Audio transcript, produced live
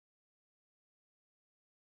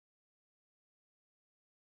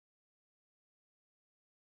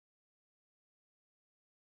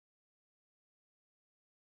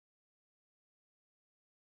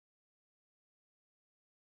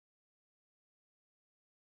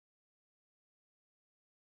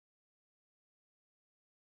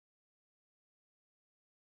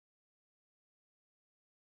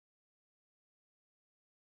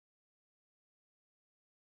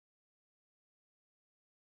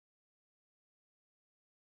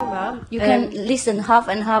You can listen half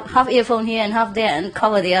and half earphone here and half there and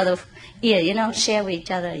cover the other ear, you know, share with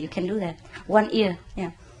each other. You can do that. One ear,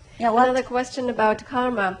 yeah. Yeah, what? Another question about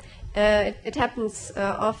karma. It happens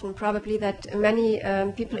often, probably, that many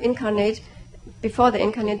people incarnate. Before they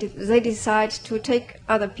incarnate, they decide to take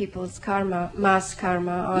other people's karma, mass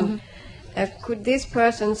karma on. Could these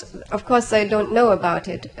persons, of course they don't know about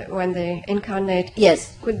it when they incarnate.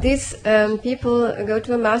 Yes. Could these people go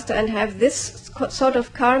to a master and have this sort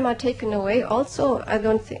of karma taken away also? I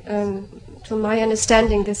don't think, to my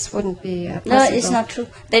understanding, this wouldn't be possible. No, it's not true.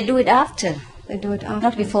 They do it after. They do it after.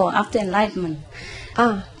 Not before, after enlightenment.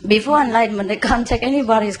 Before enlightenment, they can't take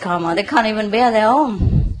anybody's karma. They can't even bear their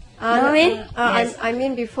own. You know what I mean? Yes. I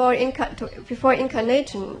mean before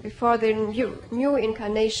incarnation, before the new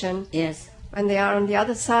incarnation. Yes. When they are on the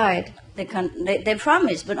other side. They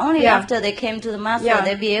promise, but only after they came to the master,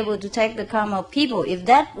 they'll be able to take the karma of people. If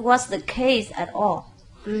that was the case at all.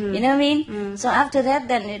 You know what I mean? So after that,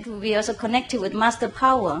 then it will be also connected with master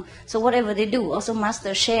power. So whatever they do, also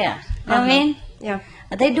master share. You know what I mean? Yeah.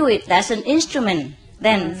 They do it as an instrument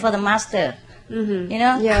then for the master. You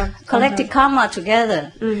know, collective karma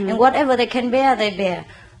together, and whatever they can bear, they bear.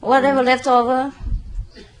 Whatever left over,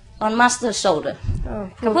 on master's shoulder.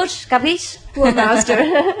 Capiche? Poor master.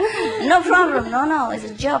 No problem. No, it's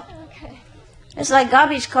a job. It's like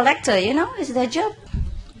garbage collector. You know, it's their job.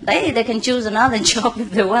 They can choose another job if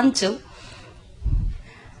they want to.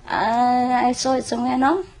 I saw it somewhere.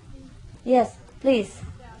 No? Yes, please.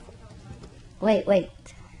 Wait.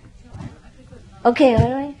 Okay,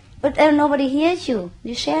 all right. But nobody hears you.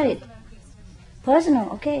 You share it.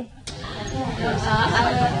 Personal, okay. I'm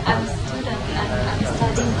a student and I'm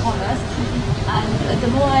studying commerce. And the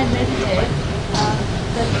more I meditate,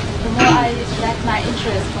 the more I lack my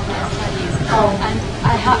interest for my studies. And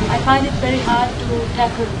I find it very hard to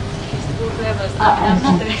tackle these levels. I'm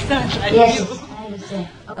not the expert like you. I understand.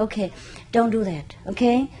 Okay, don't do that,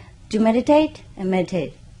 okay? Do meditate and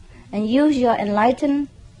meditate. And use your enlightened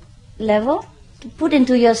level to put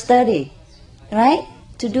into your study, right?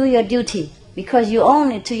 To do your duty, because you owe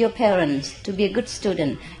it to your parents to be a good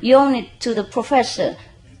student. You owe it to the professor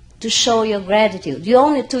to show your gratitude. You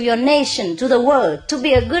owe it to your nation, to the world, to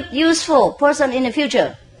be a good, useful person in the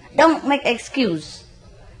future. Don't make excuse.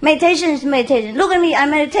 Meditation is meditation. Look at me, I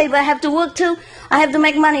meditate, but I have to work too. I have to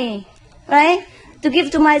make money, right? To give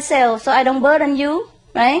to myself so I don't burden you,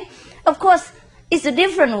 right? Of course, it's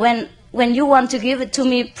different when you want to give it to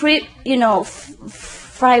me,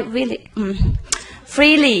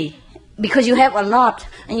 freely, because you have a lot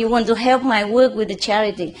and you want to help my work with the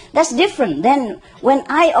charity. That's different than when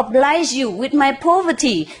I oblige you with my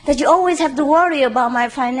poverty, that you always have to worry about my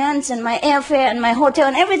finance and my airfare and my hotel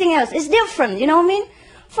and everything else. It's different, you know what I mean?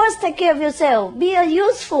 First, take care of yourself. Be a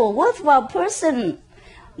useful, worthwhile person.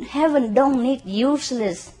 Heaven don't need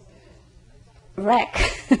useless wreck.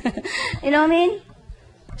 You know what I mean?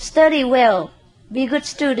 Study well, be a good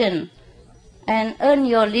student, and earn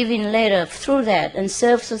your living later through that, and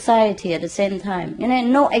serve society at the same time. You know,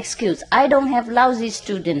 no excuse. I don't have lousy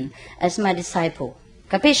student as my disciple.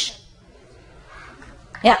 Capiche?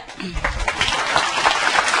 Yeah.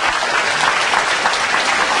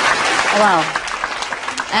 Wow.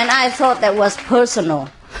 And I thought that was personal.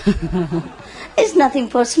 It's nothing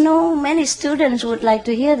personal. Many students would like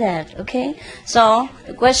to hear that, okay? So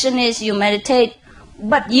the question is, you meditate,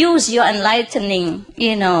 but use your enlightening,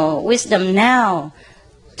 wisdom now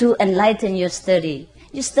to enlighten your study.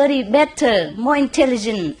 You study better, more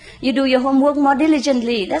intelligent. You do your homework more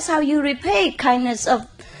diligently. That's how you repay kindness of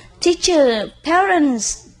teacher,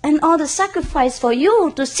 parents, and all the sacrifice for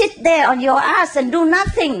you to sit there on your ass and do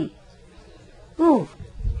nothing. Ooh,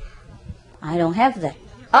 I don't have that.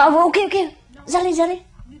 Oh, okay. Allez.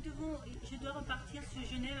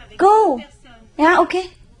 Go. Yeah, okay.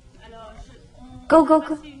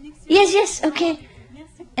 Go. Yes, okay.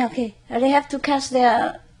 Okay, they have to catch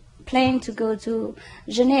their plane to go to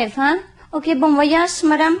Genève, huh? Okay, bon voyage,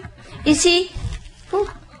 madame. Ici.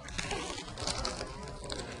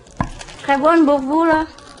 Très bon pour vous, là.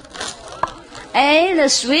 Hey, the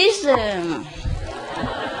Swiss,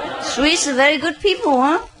 very good people,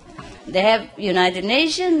 huh? They have United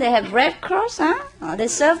Nations, they have Red Cross, huh? Oh, they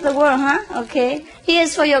serve the world, huh? Okay.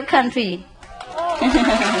 Here's for your country.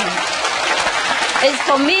 It's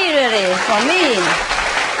for me, really, for me.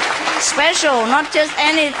 Special, not just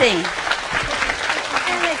anything.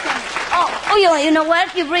 Oh, you know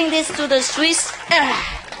what? You bring this to the Swiss.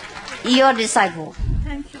 Your disciple.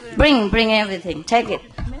 Thank you. Bring everything. Take it.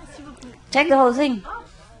 Take the whole thing.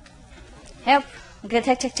 Help. Okay,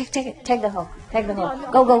 take it. Take the whole.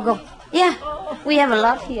 Go. Yeah, we have a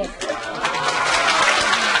lot here.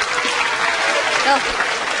 Go.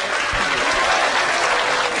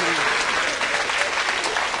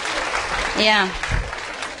 Yeah.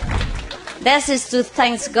 That is to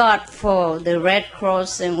thank God for the Red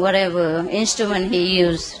Cross and whatever instrument He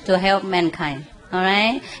used to help mankind. All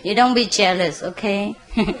right? You don't be jealous, okay?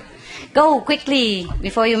 Go quickly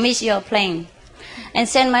before you miss your plane. And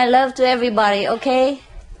send my love to everybody, okay?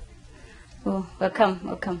 Oh, welcome,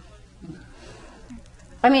 welcome.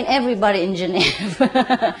 I mean everybody in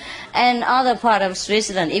Geneva and other part of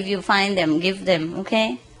Switzerland. If you find them, give them,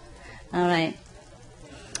 okay? All right.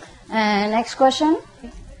 Next question.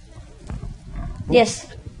 Yes.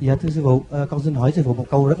 Dạ thưa sư phụ, con xin hỏi sư phụ một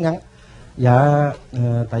câu rất ngắn. Dạ,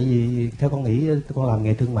 tại vì theo con nghĩ con làm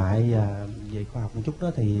nghề thương mại và về khoa học một chút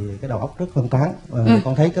đó thì cái đầu óc rất phân tán.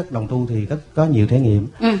 Con thấy các đồng tu thì có nhiều trải nghiệm.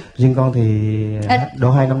 Riêng con thì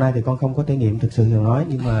độ 2 năm nay thì con không có trải nghiệm thực sự nhiều nói,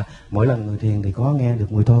 nhưng mà mỗi lần người thiền thì có nghe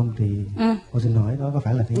được mùi thơm thì con xin hỏi đó có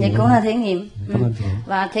phải là trải nghiệm? Vậy cũng là trải nghiệm. Cảm ơn sư.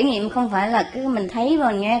 Và trải nghiệm không phải là cứ mình thấy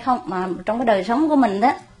và mình nghe không, mà trong cái đời sống của mình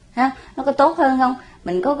đó, ha, nó có tốt hơn không?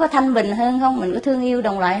 Mình có thanh bình hơn không? Mình có thương yêu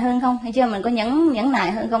đồng loại hơn không? Hay chưa? Mình có nhẫn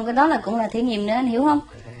nại hơn không? Cái đó là cũng là thể nghiệm nữa, anh hiểu không?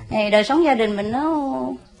 Đời sống gia đình mình nó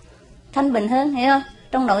thanh bình hơn, hiểu không?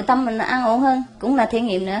 Trong nội tâm mình nó an ổn hơn, cũng là thể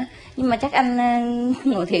nghiệm nữa. Nhưng mà chắc anh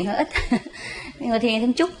ngồi thiền hơi ít. Ngồi thiền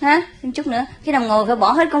thêm chút ha, thêm chút nữa. Khi nào ngồi phải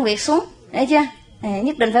bỏ hết công việc xuống, đấy chưa?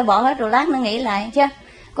 Nhất định phải bỏ hết rồi lát nó nghĩ lại, chưa?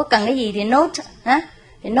 Có cần cái gì thì nốt, hả?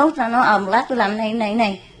 Thì nốt ra nó một lát tôi làm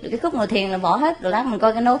này. Rồi cái khúc ngồi thiền là bỏ hết, rồi lát mình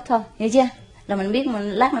coi cái nốt thôi, hiểu chưa? Là mình biết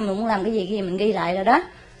mình lát mình muốn làm cái gì mình ghi lại rồi đó.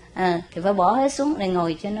 Thì phải bỏ hết xuống để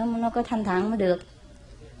ngồi cho nó có thanh thản mới được.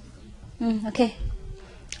 Ok.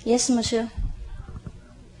 Yes, monsieur.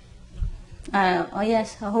 Oh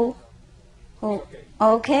yes, who?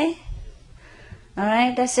 Okay.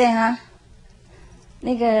 Alright, that's it, hả?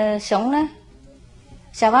 那个熊呢？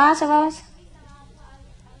小巴。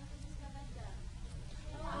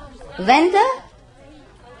Vendor?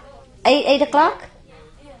 8 o'clock?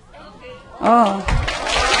 Oh.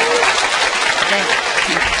 Okay.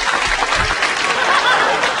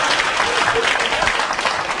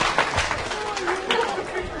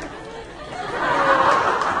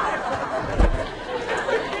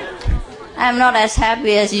 I'm not as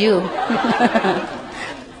happy as you.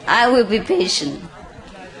 I will be patient.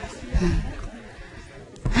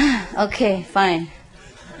 Okay, fine.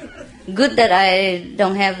 Good that I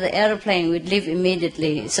don't have the airplane. We'd leave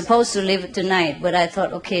immediately. It's supposed to leave tonight, but I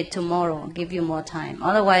thought, okay, tomorrow, I'll give you more time.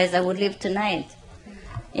 Otherwise, I would leave tonight.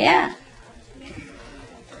 Yeah.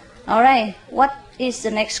 All right. What is the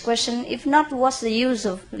next question? If not, what's the use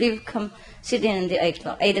of sitting in the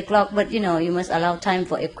 8 o'clock? But, you must allow time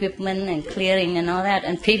for equipment and clearing and all that.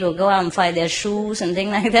 And people go out and find their shoes and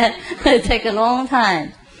things like that. It takes a long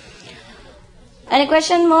time. Any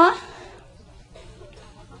question more?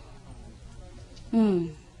 All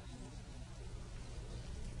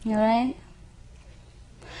right.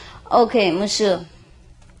 Okay, monsieur.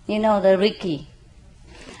 You know the Ricky.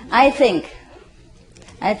 I think.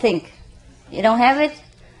 You don't have it?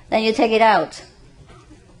 Then you take it out.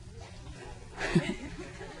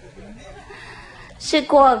 C'est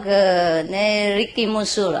quoi que Ricky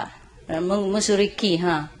monsieur là? Monsieur Ricky,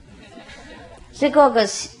 hein? C'est quoi que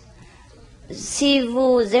si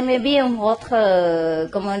vous aimez bien votre,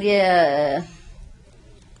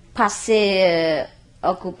 passé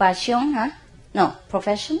occupation, hein? Non,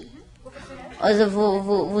 profession.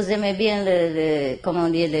 Vous aimez bien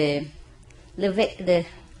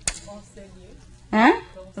hein?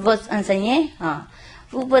 Votre enseigner.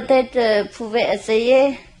 Vous peut-être pouvez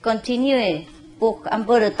essayer continuer pour un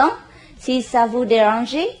peu de temps, si ça vous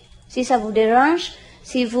dérange.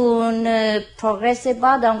 Si vous ne progressez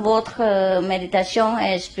pas dans votre méditation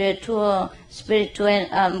et spirituelle,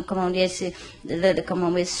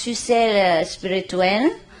 succès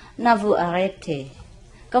spirituel, ne vous arrêtez.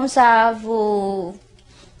 Comme ça, vous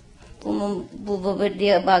pouvez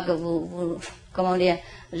dire que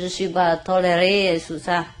je suis pas tolérée et tout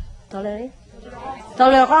ça.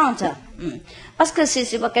 Tolérante. Parce que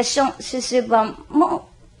c'est pas question, c'est pas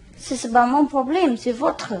mon problème, c'est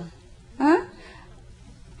votre. Hein?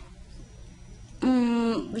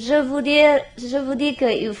 Je vous dis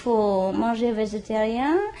qu'il faut manger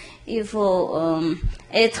végétarien, il faut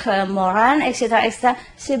être moral, etc.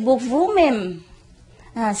 C'est pour vous-même.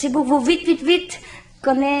 C'est pour vous vite,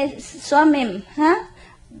 connaître soi-même. Hein?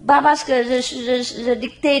 Pas parce que je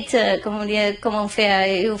dictate comment faire,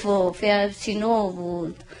 il faut faire, sinon vous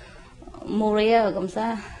mourir comme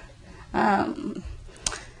ça.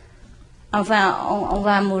 Enfin, on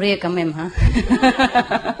va mourir quand même. Hein?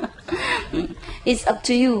 It's up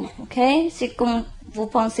to you, okay? C'est comme vous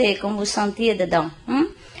pensez, comme vous sentez dedans. Hein?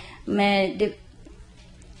 Mais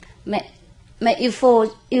Mais il faut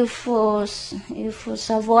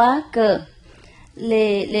savoir que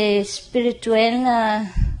les spirituels,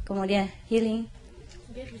 comment dire, healing,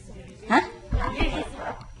 hein?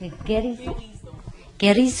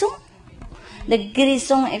 Guérison. La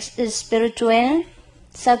guérison spirituelle,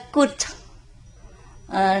 ça coûte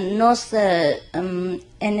notre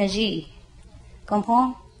énergie.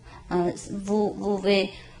 Comprends? Vous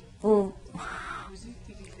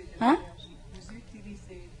hein?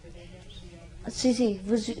 Si,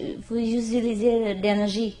 vous utilisez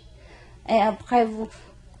l'énergie. Et après, vous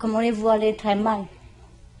allez très mal.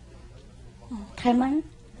 Très mal?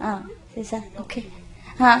 Ah, c'est ça, ok.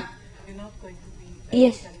 Ah.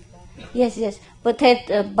 Yes.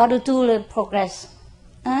 Peut-être pas du tout le progrès.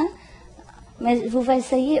 Hein? Mais vous allez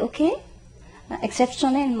essayer, ok?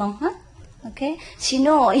 Exceptionnellement, hein? Ok?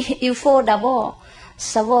 Sinon, il faut d'abord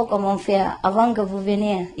savoir comment faire avant que vous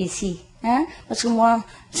veniez ici. Hein? Parce que moi,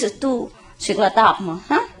 c'est tout sur la table, moi.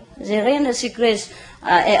 Hein? J'ai rien de secret.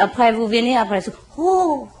 Et après, vous venez, après tout.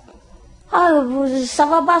 Oh! Ça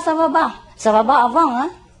va pas. Ça va pas avant, hein?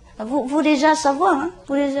 Vous déjà savoir, hein?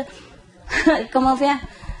 Vous déjà... comment faire?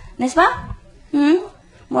 N'est-ce pas?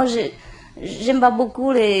 Moi, j'aime pas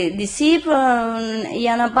beaucoup les disciples. Il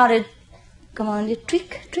y en a pas de... Comment on dit?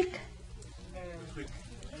 Trick?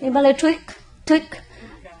 Il y a pas de trick? Trick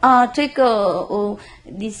or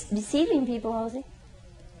deceiving people, how is it?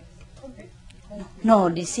 No,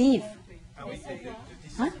 deceive.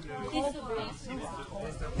 Huh?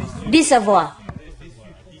 Décevoir.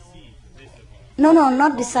 No,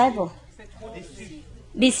 not disciple.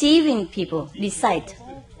 Deceiving people, decide.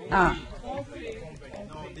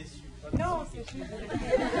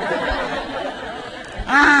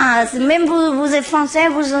 Même vous êtes français,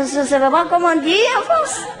 vous ne savez pas comment dire en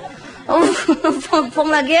France. Pour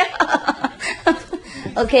la guerre.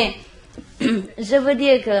 Ok. Je veux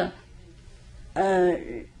dire que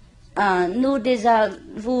nous déjà,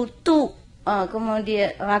 vous tout, comment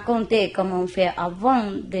dire, raconter comment faire avant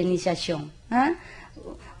l'initiation. Hein?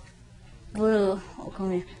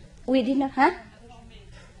 We did not, huh?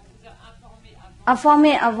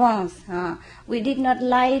 Informer avance. We did not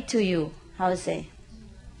lie to you. How to say?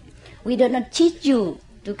 We did not cheat you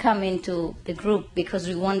to come into the group because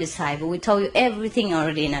we want disciple. We told you everything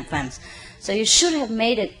already in advance. So you should have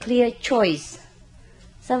made a clear choice.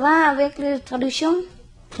 Ça va avec la traduction?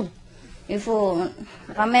 Il faut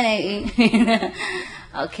ramener.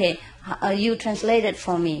 Okay, you translated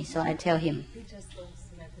for me, so I tell him.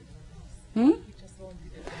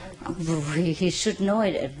 He should know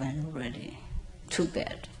it already. Too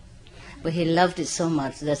bad. But he loved it so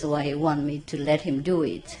much, that's why he wanted me to let him do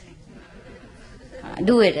it.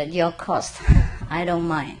 Do it at your cost. I don't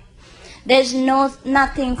mind. There's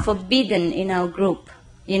nothing forbidden in our group,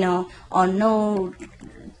 or no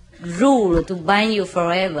rule to bind you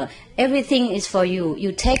forever. Everything is for you.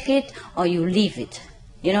 You take it or you leave it.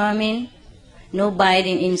 You know what I mean? No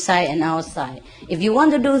binding inside and outside. If you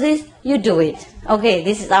want to do this, you do it. Okay,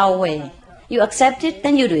 this is our way. You accept it,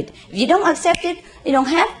 then you do it. If you don't accept it, you don't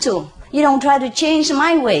have to. You don't try to change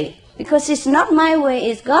my way. Because it's not my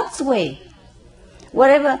way, it's God's way.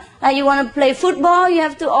 Whatever, you want to play football, you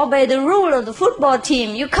have to obey the rule of the football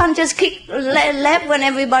team. You can't just kick left when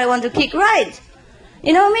everybody wants to kick right.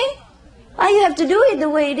 You know what I mean? You have to do it the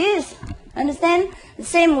way it is. Understand? The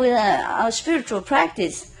same with our spiritual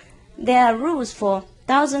practice. There are rules for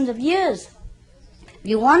thousands of years. If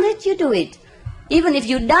you want it, you do it. Even if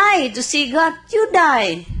you die to see God, you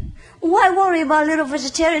die. Why worry about little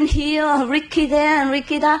vegetarian here, or Ricky there, and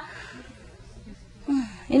Ricky there?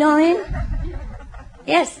 You know what I mean?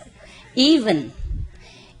 Yes. Even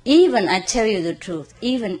I tell you the truth,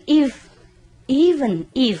 even if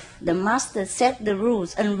the master set the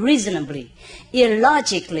rules unreasonably,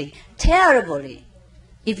 illogically, terribly,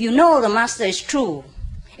 if you know the master is true,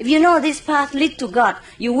 if you know this path leads to God,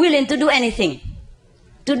 you're willing to do anything.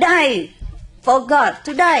 To die for God,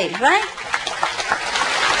 to die, right?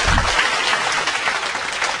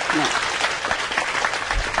 No.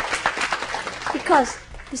 Because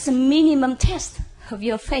it's a minimum test of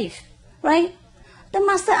your faith, right? The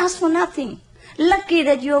master asked for nothing. Lucky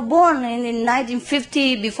that you were born in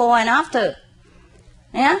 1950, before and after,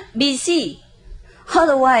 BC.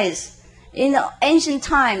 Otherwise, in the ancient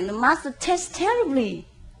time, the master tests terribly.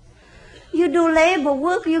 You do labor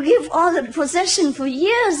work, you give all the possession for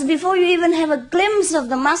years before you even have a glimpse of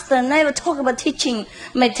the master. Never talk about teaching,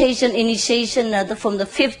 meditation, initiation, from the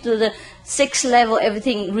 5th to the 6th level,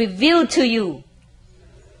 everything revealed to you.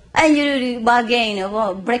 And you bargain,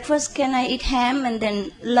 breakfast, can I eat ham? And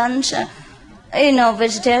then lunch, You know,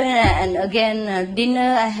 vegetarian, and again,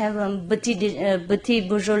 dinner, I have petit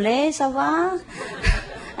bourgeois, ça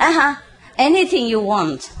va? Anything you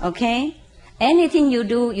want, okay? Anything you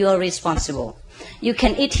do, you are responsible. You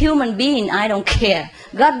can eat human being, I don't care.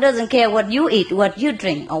 God doesn't care what you eat, what you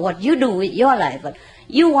drink, or what you do with your life. But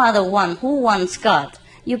you are the one who wants God.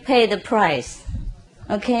 You pay the price,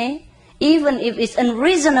 okay? Even if it's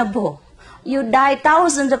unreasonable, you die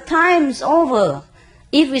thousands of times over.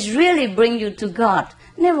 If it really brings you to God,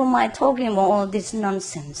 never mind talking about all this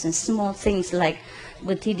nonsense and small things like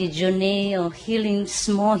petit déjeuner or healing,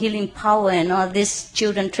 small healing power and all this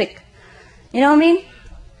children trick. You know what I mean?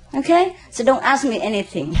 Okay? So don't ask me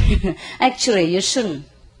anything. Actually, you shouldn't.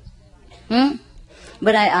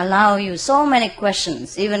 But I allow you so many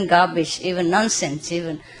questions, even garbage, even nonsense,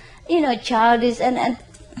 even, you know, childish and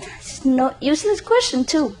it's no useless question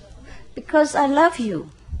too. Because I love you.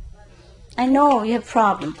 I know you have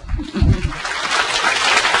problem.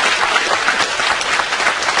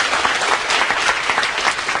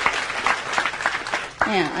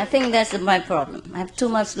 Yeah, I think that's my problem. I have too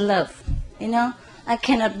much love. You know, I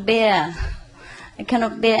cannot bear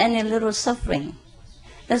any little suffering.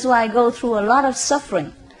 That's why I go through a lot of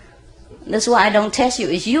suffering. That's why I don't test you.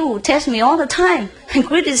 It's you who test me all the time and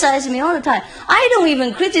criticize me all the time. I don't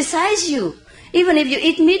even criticize you. Even if you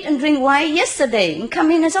eat meat and drink wine yesterday and come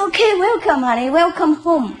in and say, okay, welcome, honey, welcome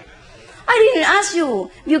home. I didn't ask you.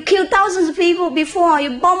 You killed thousands of people before,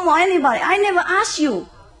 you bomb or anybody. I never asked you.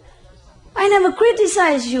 I never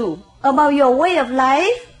criticized you about your way of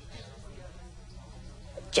life.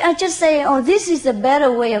 I just say, oh, this is a better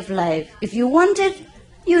way of life. If you want it,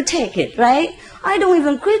 you take it, right? I don't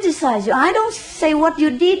even criticize you. I don't say what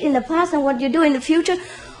you did in the past and what you do in the future.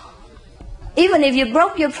 Even if you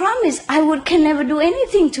broke your promise, I can never do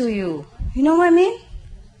anything to you. You know what I mean?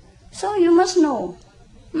 So you must know.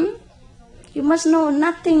 You must know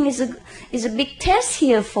nothing is a big test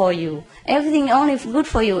here for you. Everything only good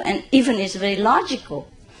for you, and even is very logical.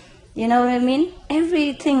 You know what I mean?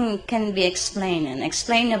 Everything can be explained and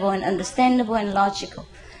explainable and understandable and logical.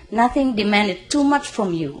 Nothing demanded too much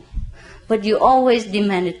from you. But you always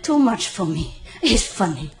demanded too much from me. It's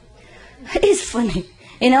funny. It's funny.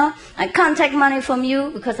 You know, I can't take money from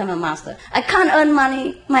you because I'm a master. I can't earn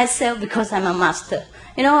money myself because I'm a master.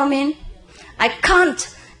 You know what I mean? I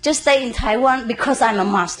can't just stay in Taiwan because I'm a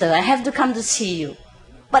master. I have to come to see you.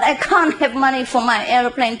 But I can't have money for my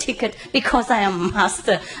airplane ticket because I am a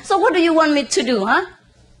master. So what do you want me to do, huh?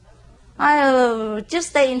 I'll just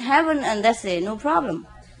stay in heaven and that's it, no problem.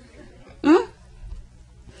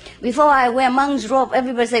 Before I wear monk's robe,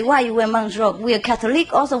 everybody say, why you wear monk's robe? We are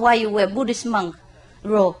Catholic, also why you wear Buddhist monk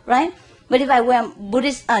robe, right? But if I wear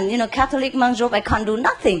Buddhist, Catholic monk's robe, I can't do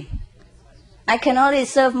nothing. I can only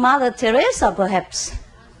serve Mother Teresa, perhaps.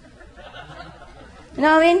 You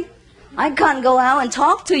know what I mean? I can't go out and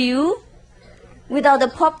talk to you without the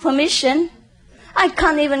Pope permission. I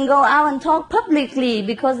can't even go out and talk publicly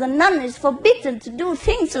because the nun is forbidden to do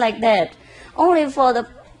things like that. Only for the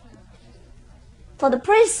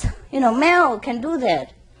priest, male can do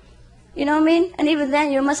that. You know what I mean? And even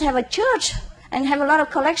then, you must have a church and have a lot of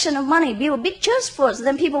collection of money. Build a big church first,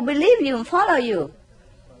 then people believe you and follow you.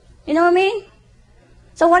 You know what I mean?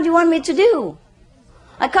 So what do you want me to do?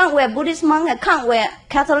 I can't wear Buddhist monk, I can't wear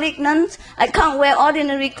Catholic nuns, I can't wear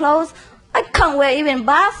ordinary clothes, I can't wear even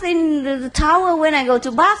bath in the tower when I go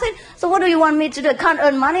to bathing. So what do you want me to do? I can't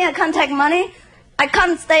earn money, I can't take money, I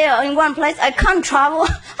can't stay in one place, I can't travel,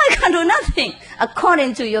 I can't do nothing.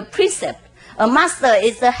 According to your precept, a master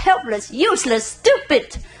is a helpless, useless,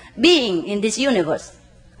 stupid being in this universe.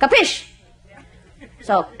 Capiche?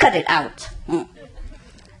 So cut it out.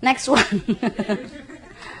 Next one.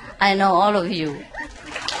 I know all of you.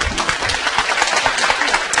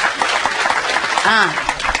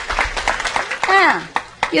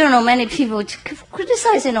 You don't know many people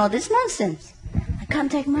criticizing all this nonsense. I can't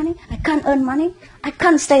take money, I can't earn money, I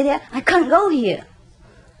can't stay there, I can't go here.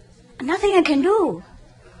 Nothing I can do.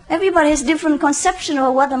 Everybody has different conception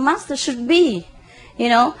of what a master should be.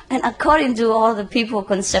 And according to all the people's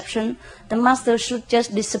conception, the master should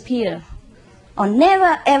just disappear. Or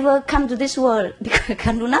never ever come to this world because I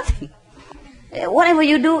can't do nothing. Whatever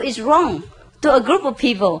you do is wrong to a group of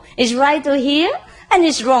people. It's right to here and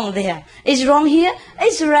it's wrong there. It's wrong here,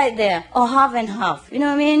 it's right there. Or half and half. You know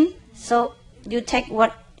what I mean? So you take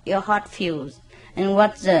what your heart feels and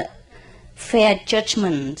what the fair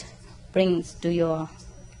judgment brings to your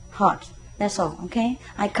heart. That's all, okay?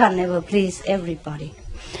 I can't never please everybody.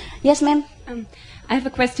 Yes, ma'am. I have a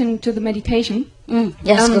question to the meditation.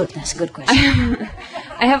 Yes, good. That's a good question.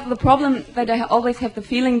 I have the problem that I always have the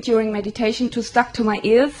feeling during meditation to stuck to my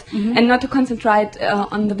ears and not to concentrate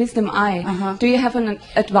on the wisdom eye. Do you have an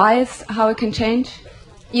advice how I can change?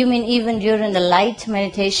 You mean even during the light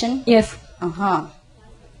meditation? Yes.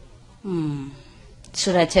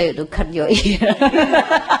 Should I tell you to cut your ear?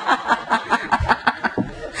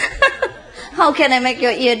 How can I make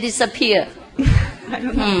your ear disappear? I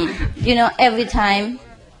don't know. You know, every time,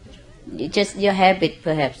 just your habit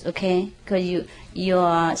perhaps, okay? Because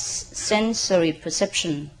your sensory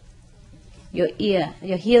perception, your ear,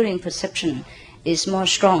 your hearing perception is more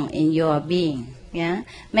strong in your being, yeah?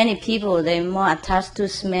 Many people, they're more attached to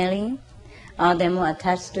smelling, or they're more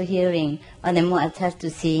attached to hearing, or they're more attached to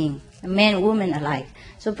seeing. Men, women alike.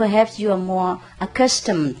 So perhaps you are more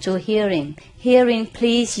accustomed to hearing. Hearing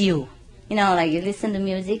please you. You know, like you listen to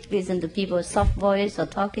music, listen to people's soft voice or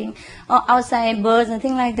talking, or outside birds and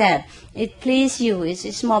things like that. It pleases you.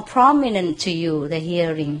 It's more prominent to you, the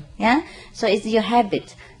hearing. Yeah? So it's your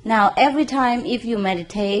habit. Now, every time if you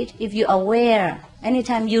meditate, if you're aware,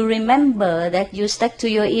 anytime you remember that you stuck to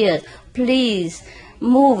your ears, please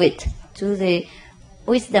move it to the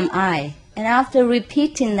wisdom eye. And after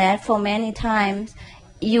repeating that for many times,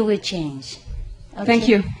 you will change. Okay? Thank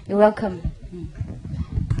you. You're welcome.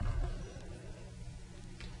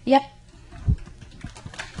 Yep.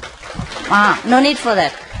 No need for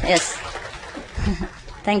that. Yes.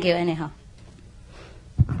 Thank you anyhow.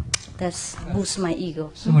 That's boost my ego.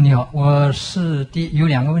 师父你好，我是有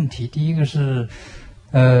2个问题，第一个是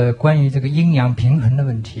关于这个阴阳平衡的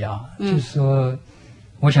问题啊，就是说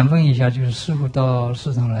我想问一下，就是师父到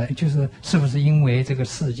市场来，就是是不是因为这个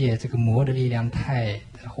世界这个魔的力量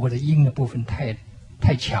或者阴的部分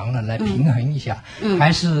太强了，来平衡一下，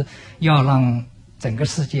还是要让整个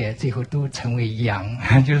世界最后都成为阳，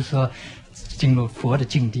就是说进入佛的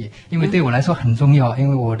境地？因为对我来说很重要，因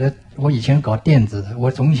为我以前搞电子的，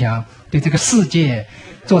我总想对这个世界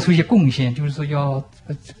做出一些贡献，就是说就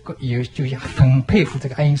很佩服这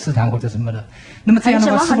个爱因斯坦或者什么的。那么这样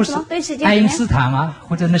的话，是不是爱因斯坦啊，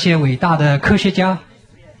或者那些伟大的科学家？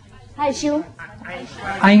害羞。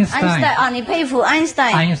爱因斯坦啊，你佩服爱因斯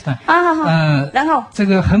坦？爱因斯坦。然后这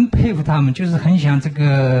个很佩服他们，就是很想这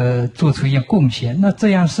个做出一些贡献。那这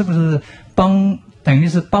样是不是等于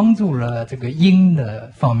是帮助了这个阴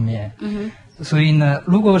的方面？所以呢，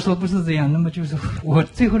如果说不是这样，那么就是我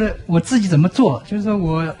最后我自己怎么做？就是说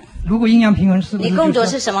我如果阴阳平衡，是不是？你工作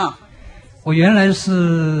是什么？我原来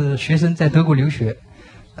是学生，在德国留学。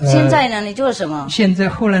现在呢？你做什么？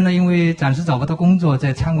后来呢？因为暂时找不到工作，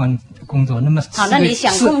在餐馆工作。那么好，那你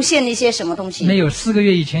想贡献一些什么东西？没有，4个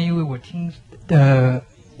月以前，因为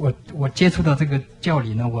我我接触到这个教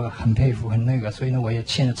理呢，我很佩服，很那个，所以呢，我也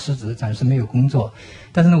现在辞职，暂时没有工作。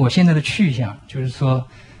但是呢，我现在的去向就是说，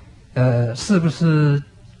是不是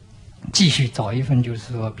继续找一份就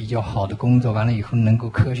是说比较好的工作，完了以后能够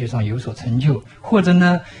科学上有所成就，或者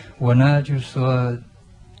呢，我呢就是说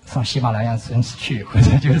上喜马拉雅山去，或者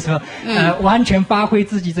就是说完全发挥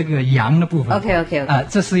自己这个阳的部分。OK。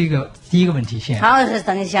这是第一个问题先。好，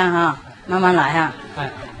等一下哈，慢慢来哈，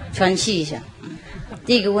喘气一下。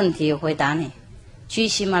第一个问题我回答你，去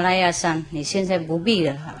喜马拉雅山，你现在不必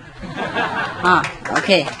了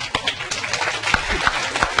OK。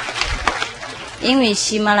因为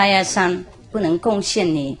喜马拉雅山不能贡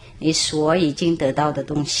献你所已经得到的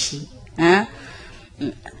东西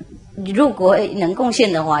如果能贡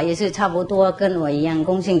献的话，也是差不多跟我一样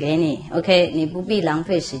贡献给你 ，OK？ 你不必浪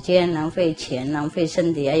费时间、浪费钱、浪费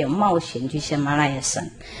身体，还有冒险去喜马拉雅山。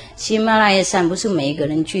喜马拉雅山不是每一个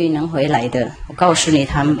人去能回来的，我告诉你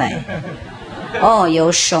坦白。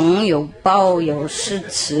有熊、有豹、有狮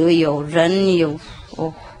子、有人、有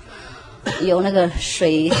那个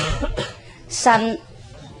水山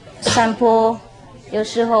坡，有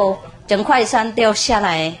时候整块山掉下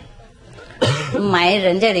来。埋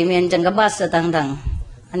人在里面，整个 bus 等等，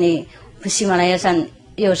你喜马拉雅山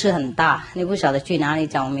又是很大，你不晓得去哪里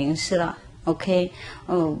找名师了。OK，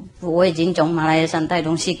 我已经从马来西亚带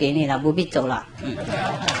东西给你了，不必走了。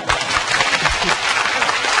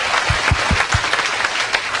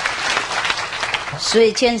所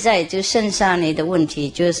以现在就剩下你的问题，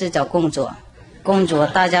就是找工作。工作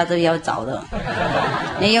大家都要找的，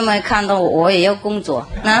你有没有看到我也要工作？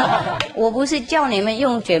我不是叫你们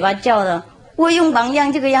用嘴巴叫的，我用榜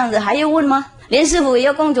样这个样子还要问吗？连师傅也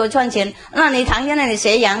要工作赚钱，那你躺在那里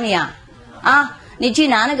谁养你啊？你去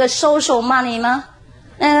拿那个social money吗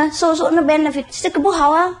？social 那 benefit 这个不好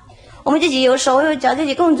啊，我们自己有手有脚自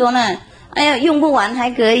己工作呢。用不完还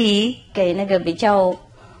可以给那个比较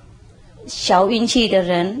小运气的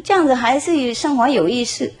人，这样子还是生活有意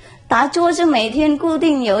思。打坐是每天固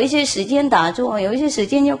定有一些时间打坐，有一些时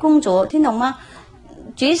间要工作，听懂吗？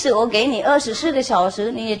即使我给你24个小时，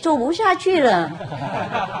你也做不下去了。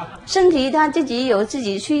身体它自己有自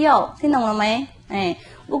己需要，听懂了没？哎，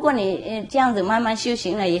如果你这样子慢慢修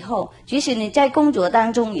行了以后，即使你在工作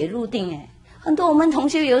当中也入定。哎，很多我们同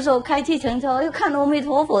修有时候开计程车，又看阿弥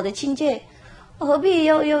陀佛的亲切，何必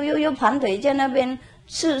又盘腿在那边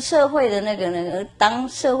是社会的那个当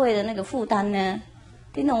社会的那个负担呢？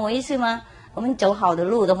听懂我意思吗？我们走好的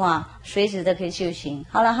路的话，随时都可以修行。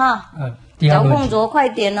好了哈。找工作快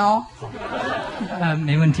点哦。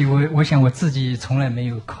没问题，我想我自己从来没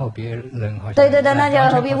有靠别人，好像。对，那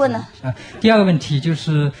就何必问呢？第二个问题就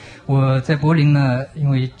是我在柏林呢，因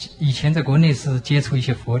为以前在国内是接触一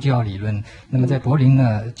些佛教理论，那么在柏林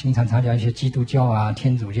呢，经常参加一些基督教啊、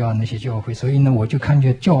天主教那些教会，所以呢，我就看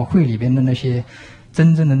见教会里边的那些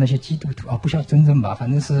真正的那些基督徒啊，不叫真正吧，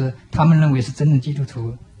反正是他们认为是真正基督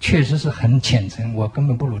徒。确实是很虔诚，我根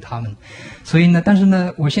本不如他们，所以呢，但是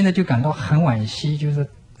呢，我现在就感到很惋惜，就是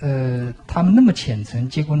他们那么虔诚，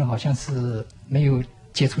结果呢，好像是没有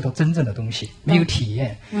接触到真正的东西，没有体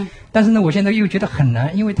验。但是呢，我现在又觉得很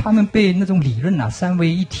难，因为他们被那种理论啊、三位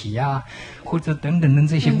一体啊，或者等等的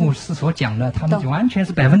这些牧师所讲的，他们就完全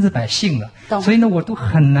是100%信了。所以呢，我都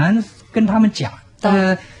很难跟他们讲。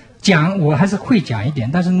讲我还是会讲一点，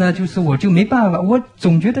但是呢，就是我就没办法，我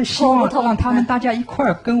总觉得希望让他们大家一块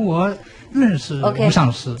儿跟我认识无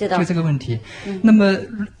上师，就这个问题。那么，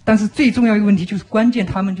但是最重要一个问题就是关键，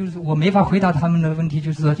他们就是我没法回答他们的问题，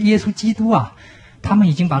就是说耶稣基督啊，他们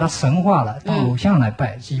已经把他神化了，当偶像来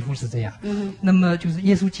拜，几乎是这样。那么就是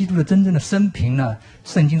耶稣基督的真正的生平呢，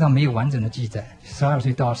圣经上没有完整的记载，12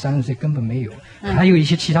岁到30岁根本没有，还有一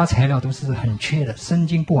些其他材料都是很缺的，圣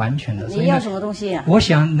经不完全的。你要什么东西啊？我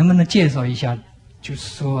想能不能介绍一下，就是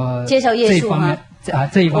说介绍耶稣吗？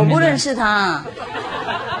这一方面我不认识他。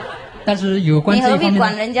但是有关这一方面，你何必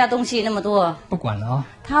管人家东西那么多？不管了啊。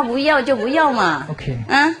他不要就不要嘛。OK。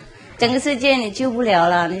整个世界你救不了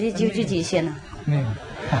了，你就救自己先了。没有。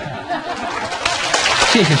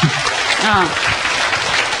谢谢。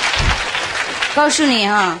告诉你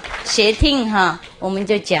谁听我们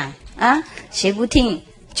就讲谁不听，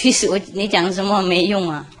其实你讲什么没用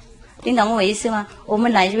啊，听懂我意思吗？我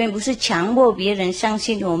们来这边不是强迫别人相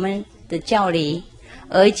信我们的教理，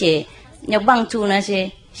而且要帮助那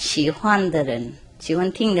些喜欢的人、喜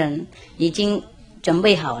欢听的人，已经准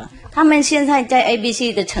备好了。他们现在在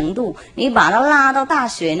ABC 的程度，你把他拉到大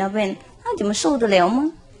学那边，他怎么受得了吗？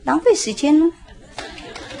浪费时间呢。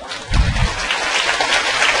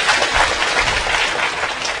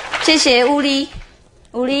谢谢乌力，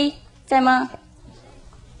乌力在吗？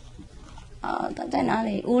他在哪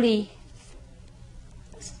里？乌力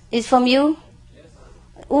is from you.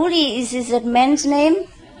 乌力 is that man's name?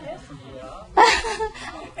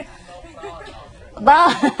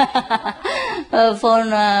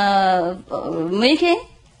 Von MINH?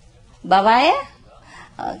 Bye-bye?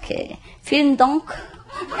 Okay. Vielen Dank.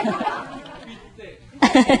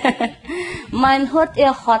 Mein Hut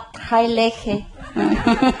hat 3 Löcher.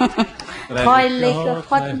 3 Löcher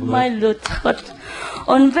hat mein Hut.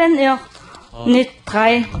 Und wenn nicht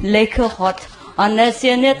 3 Löcher hat, dann ist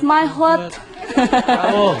nicht mein Hut.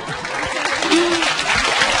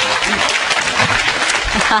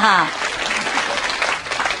 哈哈，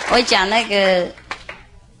我讲那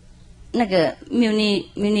个慕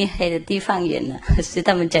尼黑的地方言呢，是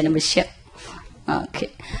他们讲那么像。Okay.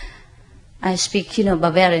 I speak,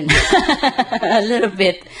 Bavarian a little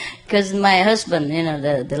bit, because my husband,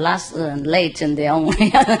 the last late and the only,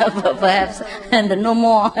 perhaps, and no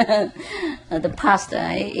more, the pastor,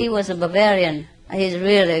 he was a Bavarian. He's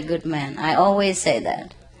really a good man. I always say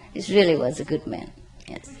that. He really was a good man.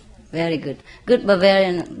 Yes, very good. Good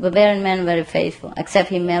Bavarian man, very faithful. Except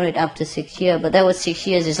he married after 6 years, but that was 6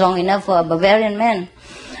 years is long enough for a Bavarian man.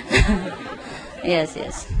 Yes.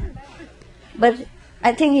 But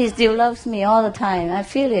I think he still loves me all the time. I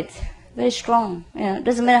feel it very strong.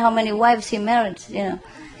 Doesn't matter how many wives he married.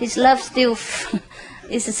 His love still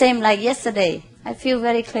is the same like yesterday. I feel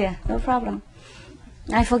very clear. No problem.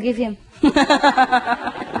 I forgive him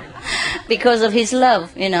because of his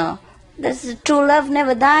love. That's true love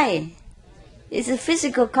never die. It's a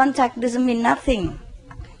physical contact doesn't mean nothing.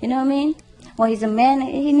 You know what I mean? Well, he's a man,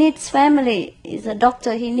 he needs family. He's a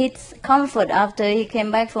doctor, he needs comfort after he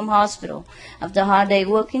came back from hospital. After a hard day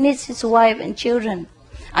work, he needs his wife and children.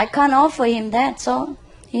 I can't offer him that, so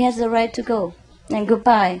he has the right to go. And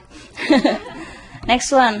goodbye.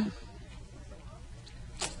 Next one.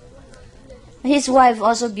 His wife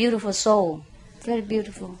also beautiful soul. Very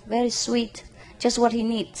beautiful, very sweet. Just what he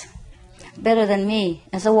needs. Better than me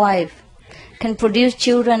as a wife. can produce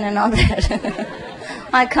children and all that.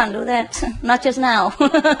 I can't do that. Not just now.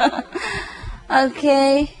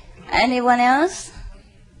 Okay. Anyone else?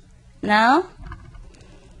 No?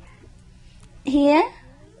 Here?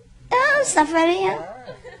 Oh, Safari.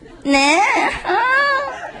 Nah.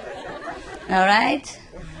 Oh. All right.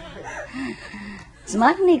 Es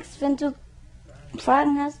macht nichts, wenn du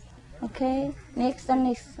Fragen hast. Okay. Next and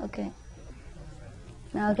next. Okay.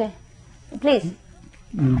 Okay. Please.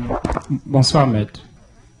 Bonsoir, maître.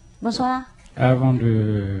 Bonsoir. Avant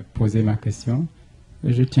de poser ma question,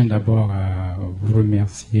 je tiens d'abord à vous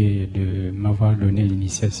remercier de m'avoir donné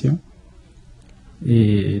l'initiation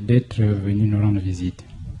et d'être venu nous rendre visite.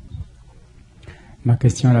 Ma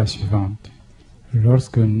question est la suivante.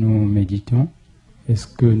 Lorsque nous méditons, est-ce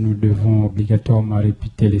que nous devons obligatoirement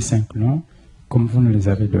répéter les 5 noms comme vous nous les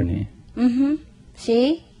avez donnés?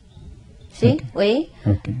 Si. Si, okay. Oui.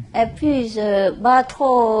 Okay. Et puis, pas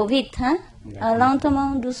trop vite, hein?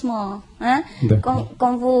 Lentement, doucement. Hein?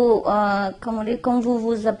 Quand vous, quand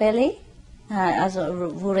vous appelez,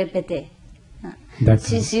 vous répétez.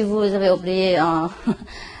 Si vous avez oublié,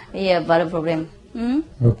 il n'y a pas de problème.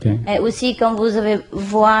 Okay. Et aussi, quand vous avez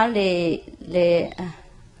voir les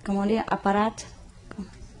comment dire, appareils,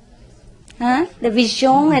 hein? Les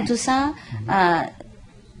visions et tout ça,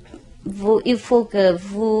 il faut que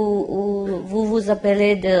vous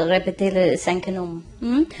appelez de répéter les 5 noms.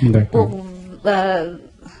 Pour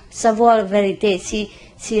savoir la vérité,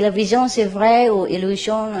 si la vision c'est vrai ou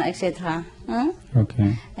illusion, etc. Hein?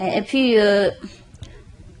 Okay. Et puis,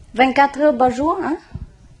 24 heures par jour, hein?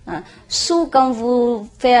 Sous quand vous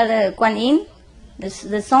faites le Kuan Yin,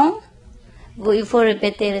 le son, il faut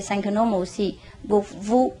répéter les 5 noms aussi pour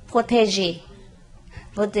vous protéger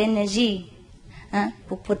votre énergie. Hein,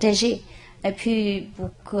 pour protéger et puis pour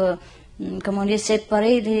que, comment dire,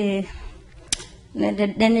 séparer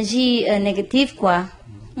l'énergie négative, quoi.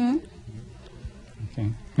 Okay.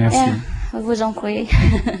 Merci. Vous en prie.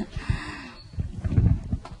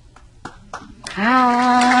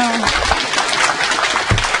 Ah.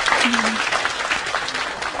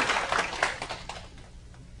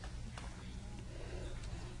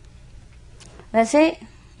 That's it.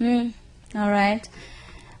 All right.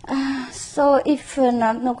 So if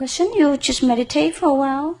no question, you just meditate for a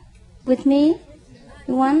while with me.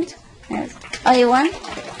 You want? Yes. Oh, you want?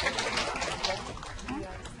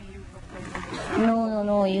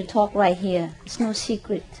 No. You talk right here. It's no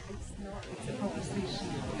secret.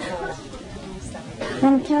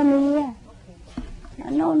 Then tell me where.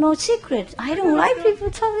 No secret. I don't like people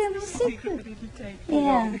talking about secret.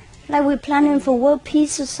 Yeah, like we're planning for world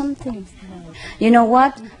peace or something. You know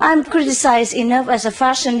what? I'm criticized enough as a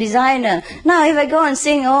fashion designer. Now if I go and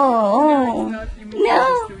sing, no,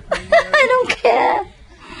 I don't care.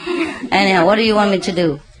 Anyhow, what do you want me to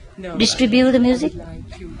do? Distribute the music? That's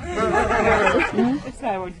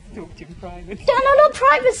why I wanted to talk to you in private. No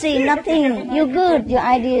privacy, nothing. You're good, your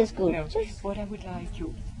idea is good. No, what I would like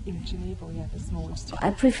you in Geneva, we have a small studio.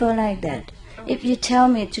 I prefer like that. If you tell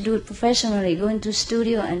me to do it professionally, go into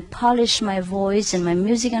studio and polish my voice and my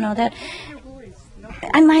music and all that,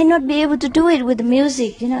 I might not be able to do it with the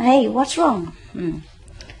music. You know, hey, what's wrong? You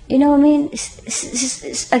know what I mean?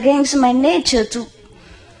 It's against my nature to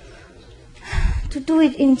do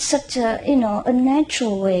it in such a, a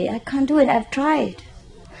natural way. I can't do it. I've tried.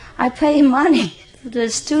 I pay money to the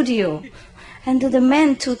studio and to the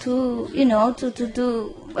men to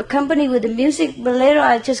accompany with the music, but later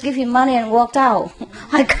I just give him money and walked out.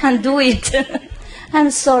 I can't do it. I'm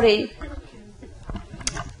sorry.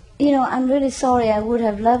 I'm really sorry. I would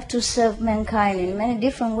have loved to serve mankind in many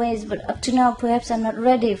different ways, but up to now, perhaps I'm not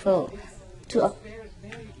ready through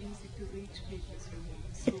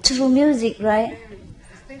music, right?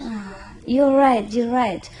 You're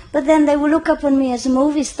right. But then they will look upon me as a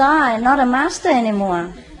movie star and not a master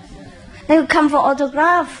anymore. They will come for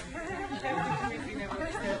autograph.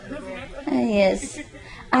 Yes,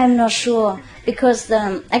 I'm not sure, because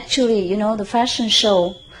actually, the fashion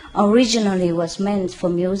show originally was meant for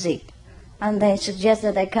music, and they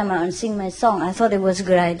suggested I come out and sing my song. I thought it was a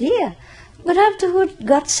good idea, but afterward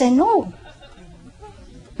God said no.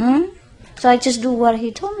 So I just do what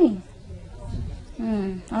he told me.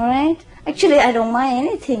 All right. Actually, I don't mind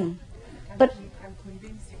anything, but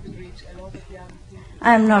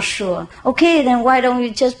I'm not sure. Okay, then why don't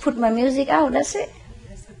you just put my music out? That's it.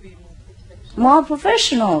 More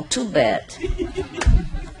professional. Too bad.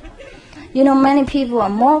 Many people are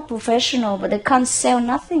more professional, but they can't sell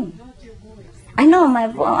nothing. I know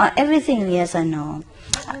my everything. Yes, I know.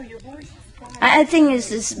 I think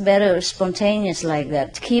it's better spontaneous like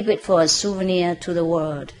that. Keep it for a souvenir to the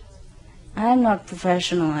world. I'm not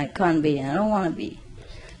professional. I can't be. I don't want to be.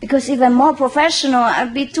 Because if I'm more professional,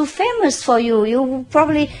 I'd be too famous for you. You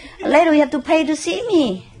probably, later you have to pay to see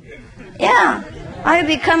me. Yeah. I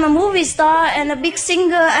become a movie star and a big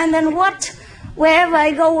singer, and then what? Wherever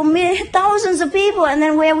I go, thousands of people, and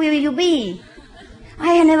then where will you be?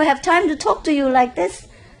 I never have time to talk to you like this.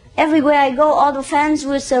 Everywhere I go, all the fans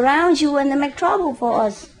will surround you and they make trouble for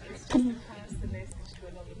us.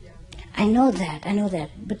 I know that.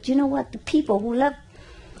 But you know what? The people who love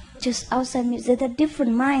just outside music, they're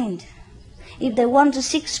different mind. If they want to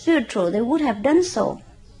seek spiritual, they would have done so.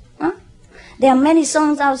 Huh? There are many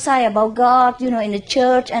songs outside about God, in the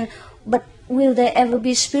church, but will there ever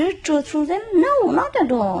be spiritual through them? No, not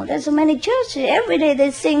at all. There's so many churches. Every day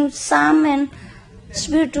they sing psalm and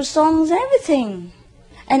spiritual songs, everything.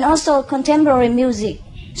 And also contemporary music,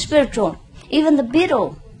 spiritual. Even the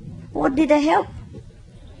Beatles, what did they help?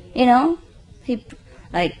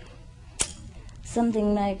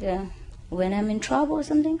 Something like, when I'm in trouble or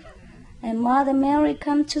something, and Mother Mary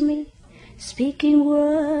come to me, speaking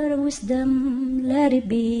word of wisdom, let it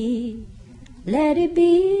be, let it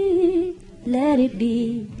be, let it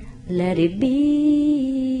be, let it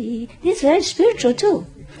be. This is very spiritual too.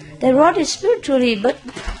 They wrote it spiritually, but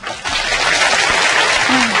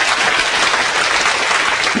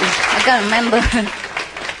I can't remember.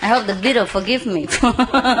 I hope the Beatles forgive me for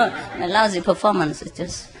my lousy performance. It's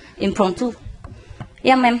just impromptu.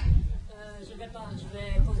 Yeah, ma'am. Je vais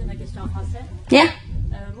poser ma question en français. Yeah.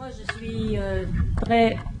 Moi, je suis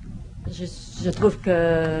très... Je trouve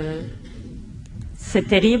que c'est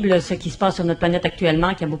terrible ce qui se passe sur notre planète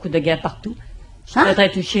actuellement, qu'il y a beaucoup de guerres partout. Je suis très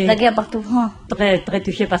touchée. La guerre partout. Très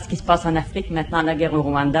touchée par ce qui se passe en Afrique, maintenant la guerre au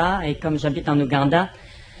Rwanda, et comme j'habite en Ouganda.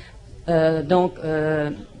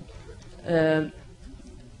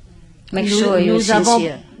 Make sure you're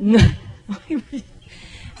sincere.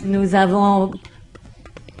 Nous avons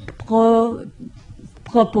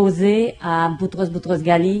proposé à Boutros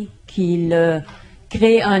Boutros-Ghali qu'il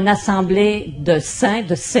crée une assemblée de saints,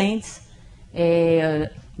 et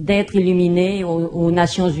d'être illuminés aux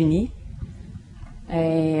Nations Unies.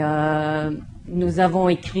 Et nous avons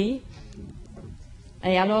écrit.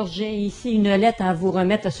 Et alors j'ai ici une lettre à vous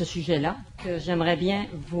remettre à ce sujet-là, que j'aimerais bien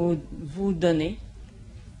vous donner.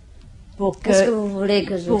 Qu'est-ce que vous voulez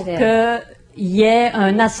que je fasse? Qu'il y ait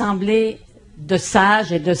une assemblée de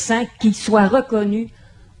sages et de saints qui soit reconnue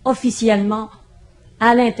officiellement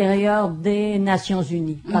à l'intérieur des Nations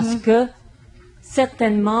Unies. Parce que,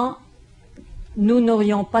 certainement, nous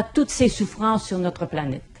n'aurions pas toutes ces souffrances sur notre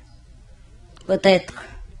planète. Peut-être.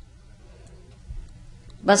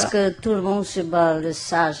 Parce que tout le monde se bat le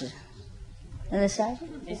sage. Le sage?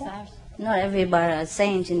 Les sages. Not everybody are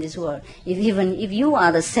saints in this world. Even if you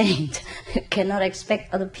are the saint, you cannot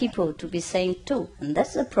expect other people to be saints too. And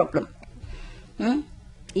that's the problem.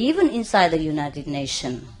 Even inside the United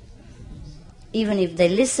Nations, even if they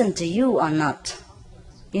listen to you or not,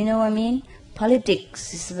 you know what I mean?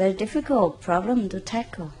 Politics is a very difficult problem to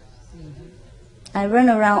tackle. I run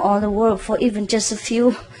around all the world for even just a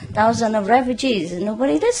few thousand of refugees, and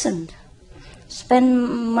nobody listened. Spend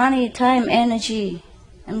money, time, energy,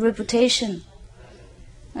 and reputation.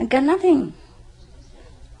 I got nothing.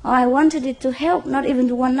 I wanted it to help, not even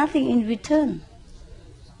to want nothing in return.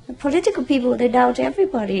 The political people, they doubt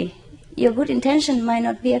everybody. Your good intention might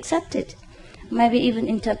not be accepted, might be even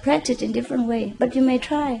interpreted in different way, but you may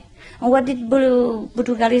try. And what did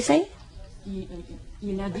Boutros-Ghali say?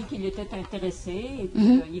 Il a dit qu'il était intéressé et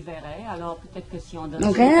qu'il verrait. Alors peut-être que si on donne.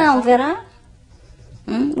 Okay, on verra.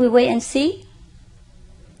 We wait and see.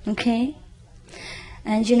 Okay.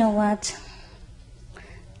 And you know what?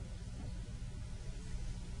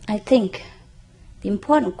 I think the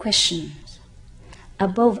important question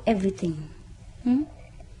above everything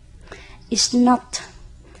is not.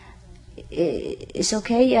 It's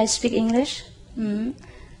okay. I speak English.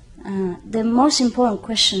 The most important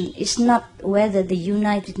question is not whether the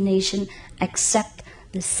United Nations accept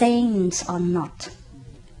the saints or not,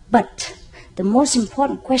 but the most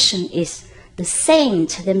important question is the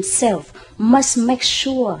saints themselves must make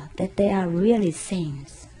sure that they are really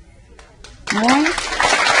saints. Right?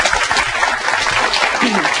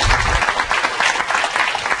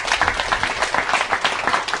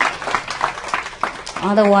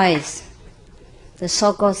 Otherwise, the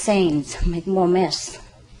so-called saints make more mess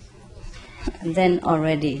than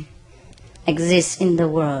already exists in the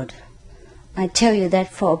world. I tell you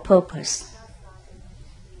that for a purpose.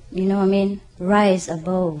 You know what I mean? Rise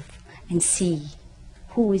above and see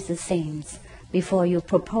who is the saints before you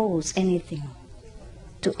propose anything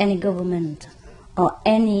to any government or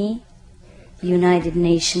any United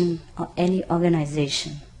Nation or any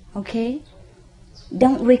organization. okay?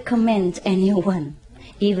 Don't recommend anyone,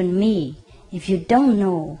 even me, if you don't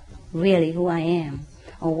know really who I am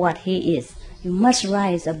or what he is. You must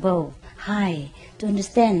rise above, high, to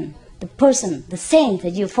understand the person, the saint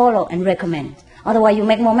that you follow and recommend. Otherwise you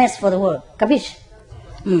make more mess for the world. Capiche?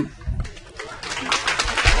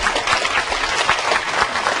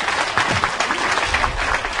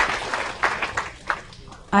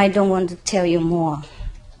 I don't want to tell you more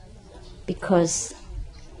because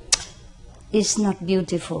it's not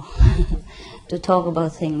beautiful to talk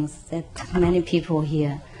about things that many people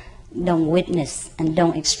here don't witness and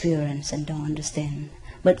don't experience and don't understand.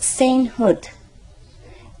 But sainthood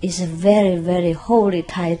is a very, very holy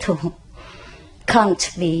title.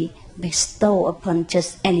 Can't be bestowed upon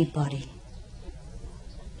just anybody.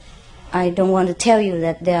 I don't want to tell you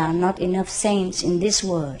that there are not enough saints in this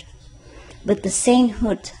world. But the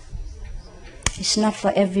sainthood is not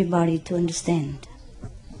for everybody to understand.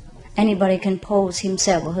 Anybody can pose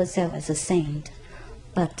himself or herself as a saint,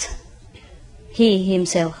 but he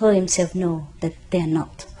himself, her himself know that they're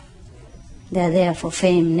not. They're there for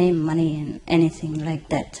fame, name, money, and anything like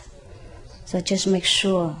that. So just make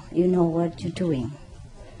sure you know what you're doing.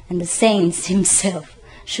 And the saints himself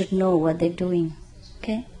should know what they're doing,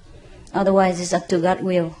 okay? Otherwise it's up to God's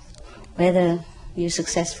will, whether you're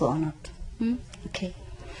successful or not. Okay.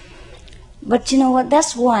 But you know what,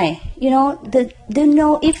 that's why, you know,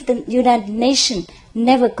 if the United Nations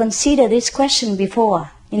never considered this question before,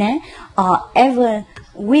 you know, or ever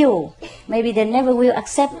will, maybe they never will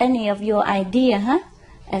accept any of your idea,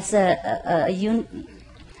 as a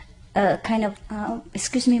kind of,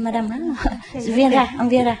 excuse me, madam,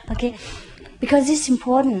 Vera, okay, because it's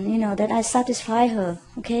important, you know, that I satisfy her,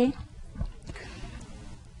 okay.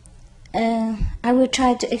 I will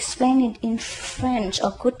try to explain it in French,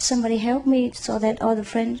 or could somebody help me so that all the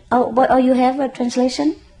French... Oh, you have a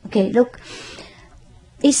translation? Okay, look.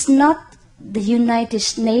 It's not the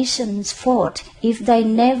United Nations' fault if they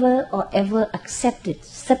never or ever accepted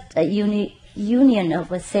such a union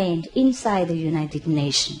of a saint inside the United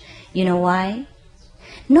Nations. You know why?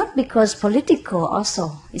 Not because political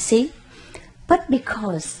also, you see, but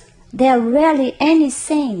because there are rarely any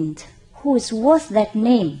saint who is worth that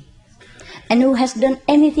name and who has done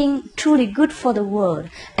anything truly good for the world,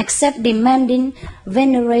 except demanding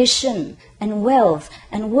veneration and wealth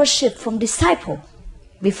and worship from disciples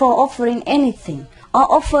before offering anything,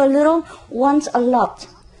 or offer a little, wants a lot.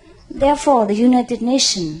 Therefore, the United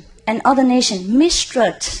Nations and other nations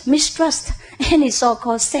mistrust any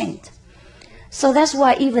so-called saint. So that's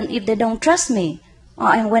why even if they don't trust me,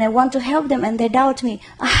 and when I want to help them and they doubt me,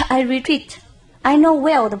 I retreat. I know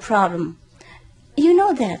well the problem. You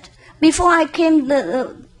know that. Before I came,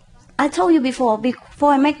 I told you before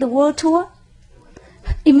I make the world tour,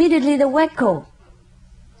 immediately the wacko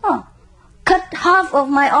cut half of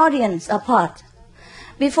my audience apart.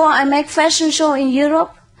 Before I make fashion show in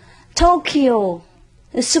Europe, Tokyo,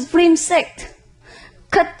 the Supreme Sect,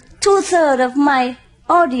 cut 2/3 of my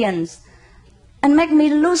audience and make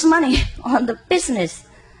me lose money on the business,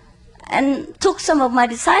 and took some of my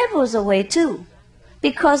disciples away too.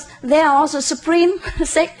 Because they are also Supreme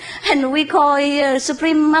Sect, and we call it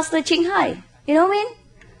Supreme Master CHINGHAI. You know what I mean?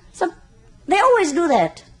 So they always do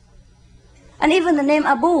that. And even the name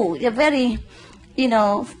Abu, a very, you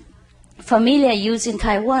know, familiar use in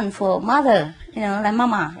Taiwan for mother, you know, like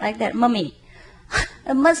mama, like that, mummy.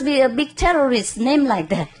 It must be a big terrorist name like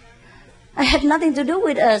that. I had nothing to do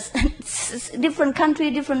with us. Different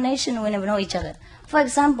country, different nation, we never know each other. For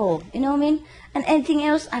example, you know what I mean? And anything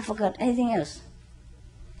else, I forgot, anything else.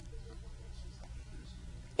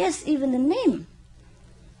 Yes, even the name.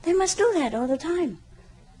 They must do that all the time.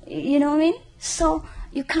 You know what I mean? So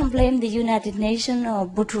you can't blame the United Nations or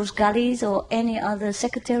Boutros Ghali or any other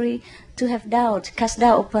secretary to have doubt, cast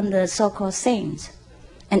doubt upon the so-called saints.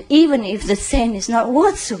 And even if the saint is not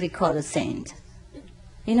worth to be called a saint.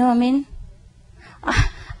 You know what I mean?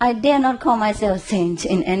 I dare not call myself saint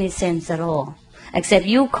in any sense at all. Except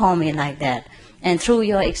you call me like that. And through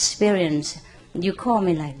your experience, you call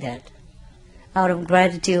me like that. Out of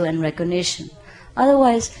gratitude and recognition.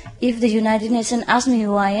 Otherwise, if the United Nations asks me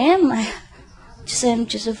who I am, I just say I'm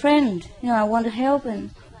just a friend. You know, I want to help,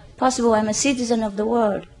 and possible I'm a citizen of the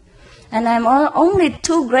world. And I'm only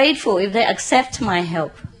too grateful if they accept my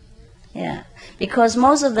help. Yeah, because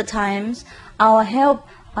most of the times our help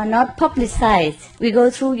are not publicized. We go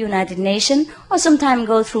through United Nations, or sometimes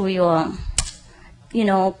go through your, you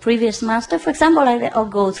know, previous master, for example, like that, or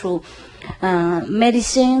go through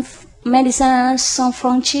Médecins Sans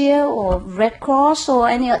Frontières or Red Cross or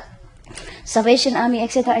any Salvation Army,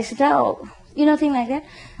 etc., etc., or, you know, things like that.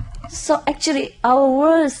 So actually, our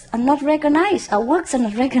words are not recognized. Our works are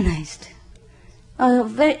not recognized.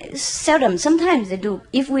 Very seldom. Sometimes they do.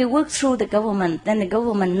 If we work through the government, then the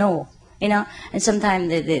government know, you know. And sometimes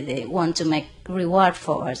they want to make reward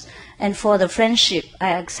for us. And for the friendship,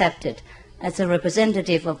 I accept it as a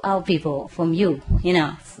representative of our people from you, you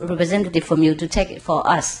know, representative from you to take it for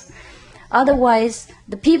us. Otherwise,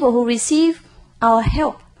 the people who receive our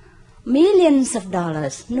help, millions of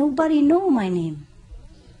dollars, nobody know my name.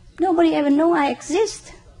 Nobody ever know I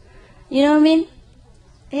exist. You know what I mean?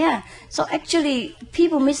 Yeah. So actually,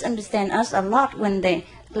 people misunderstand us a lot when they,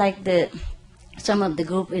 like some of the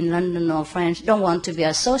group in London or France, don't want to be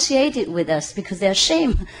associated with us because they're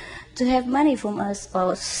ashamed to have money from us,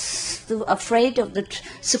 or afraid of the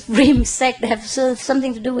supreme sect. They have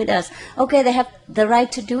something to do with us. Okay, they have the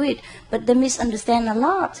right to do it, but they misunderstand a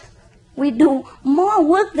lot. We do more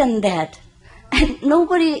work than that, and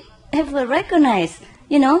nobody ever recognized.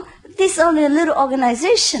 You know, this is only a little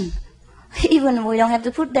organization. Even we don't have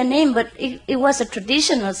to put their name, but it was a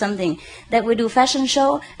tradition or something that we do fashion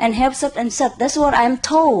show and help such and such. That's what I'm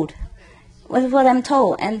told. That's what I'm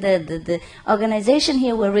told. And the organization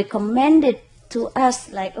here will recommend it to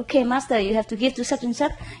us, like, okay, master, you have to give to such and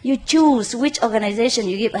such. You choose which organization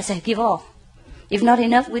you give. I say, give all. If not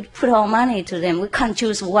enough, we put our money to them. We can't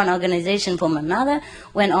choose one organization from another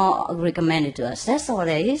when all recommended to us. That's all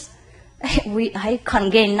there is. I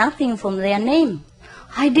can't gain nothing from their name.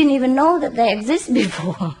 I didn't even know that they exist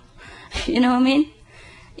before. You know what I mean?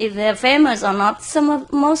 If they're famous or not,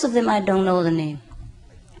 most of them I don't know the name.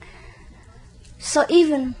 So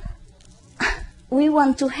even we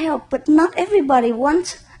want to help, but not everybody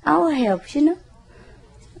wants our help, you know.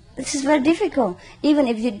 This is very difficult. Even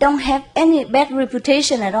if you don't have any bad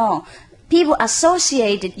reputation at all, people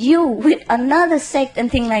associated you with another sect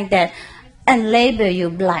and things like that, and label you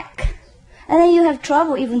black. And then you have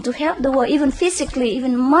trouble even to help the world, even physically,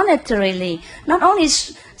 even monetarily. Not only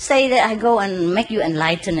say that I go and make you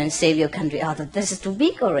enlighten and save your country out of this is too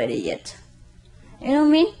big already yet. You know what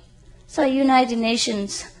I mean? So United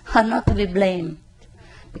Nations are not to be blamed,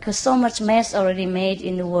 because so much mess already made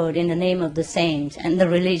in the world in the name of the saints and the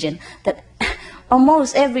religion that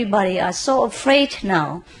almost everybody are so afraid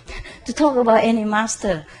now to talk about any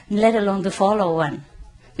master, let alone to follow one,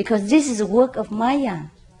 because this is a work of Maya.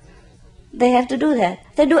 They have to do that.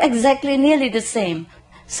 They do exactly nearly the same.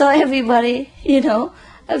 So everybody, you know,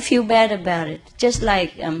 feel bad about it. Just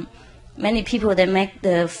like many people, they make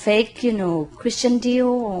the fake, you know, Christian deal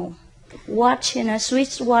or watch, you know,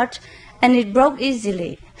 Swiss watch, and it broke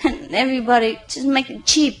easily. And everybody just make it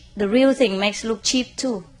cheap. The real thing makes it look cheap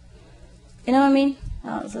too. You know what I mean?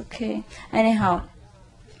 Oh, it's okay. Anyhow,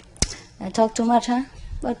 I talk too much, huh?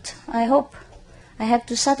 But I hope I have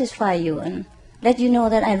to satisfy you and let you know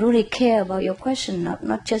that I really care about your question,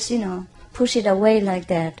 not just, you know, push it away like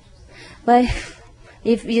that. But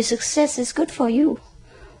if your success is good for you,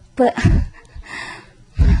 but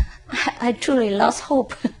I truly lost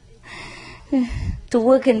hope to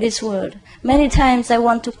work in this world. Many times I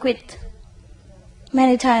want to quit.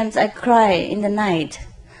 Many times I cry in the night.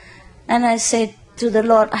 And I say to the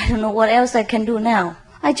Lord, I don't know what else I can do now.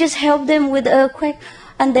 I just help them with the earthquake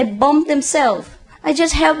and they bomb themselves. I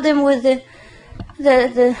just help them with the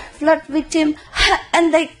flood victim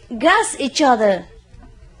and they gas each other.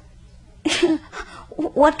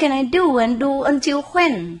 What can I do and do until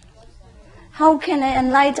when? How can I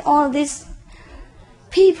enlighten all these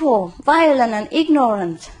people, violent and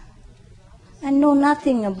ignorant? I know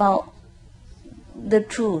nothing about the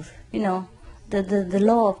truth, you know, the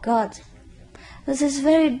law of God. This is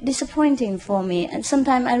very disappointing for me, and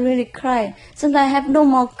sometimes I really cry. Sometimes I have no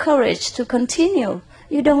more courage to continue.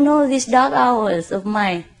 You don't know these dark hours of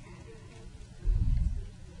mine.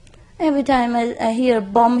 Every time I hear a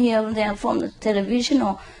bomb here and there from the television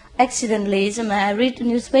or accidentally, I read the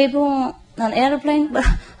newspaper on an airplane, but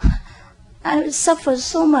I suffer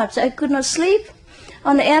so much. I could not sleep.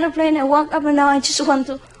 On the airplane, I walk up and down. I just want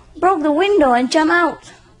to break the window and jump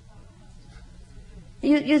out.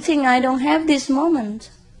 You think I don't have this moment?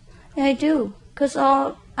 Yeah, I do, because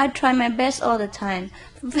I try my best all the time.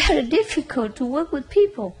 Very difficult to work with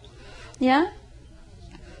people. Yeah?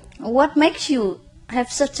 What makes you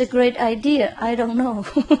have such a great idea? I don't know.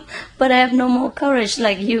 But I have no more courage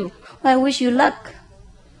like you. I wish you luck.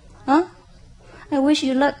 Huh? I wish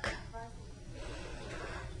you luck.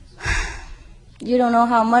 You don't know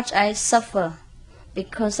how much I suffer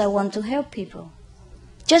because I want to help people.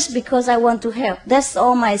 Just because I want to help. That's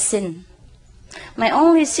all my sin. My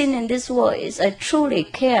only sin in this world is I truly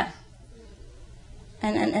care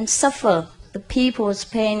and suffer the people's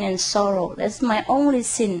pain and sorrow. That's my only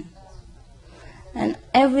sin. And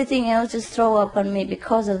everything else just throw up on me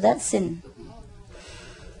because of that sin.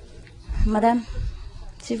 Madame,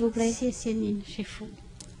 s'il vous plaît.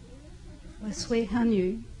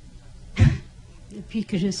 Depuis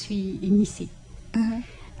que je suis initiée.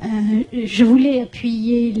 Je voulais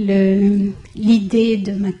appuyer l'idée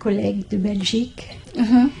de ma collègue de Belgique.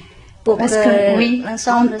 Parce que, oui,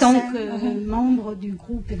 en tant que membre du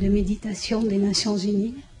groupe de méditation des Nations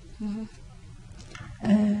Unies,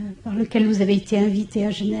 par lequel vous avez été invité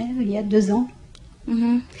à Genève il y a 2 ans.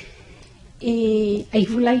 Et I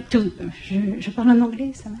would like to... Je parle en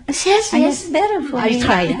anglais, ça va? Yes, better for I me.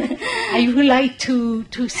 try. I would like to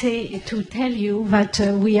tell you that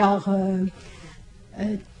we are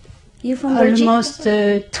You from almost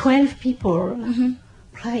 12 people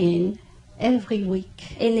praying every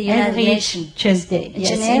week. In the United Nations. Tuesday. In Yes,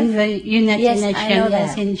 Geneva? in the United Yes, Nations, I know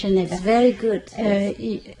yes, that. in Geneva. It's very good.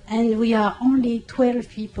 And we are only 12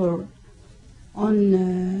 people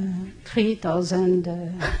on 3,000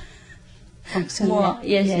 functionaries. More,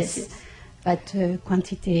 yes. But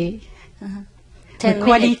quantity, 10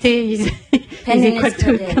 quality is equal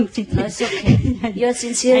to quantity. No, it's okay. Your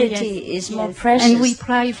sincerity is more precious. And we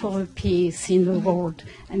pray for peace in the world,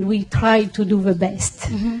 and we try to do the best.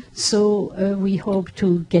 So we hope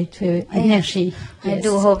to get energy. I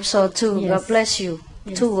do hope so too. Yes. God bless you,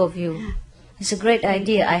 2 of you. It's a great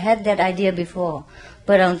idea. I had that idea before,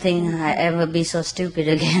 but I don't think I ever be so stupid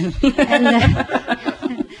again.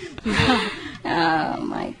 Oh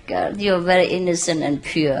my God, you're very innocent and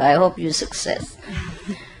pure. I hope you success.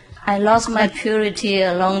 I lost my purity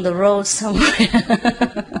along the road somewhere.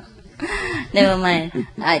 Never mind.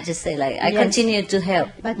 I just say I continue to help.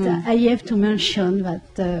 But I have to mention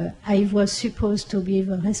that I was supposed to be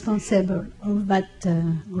the responsible of that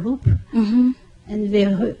group, and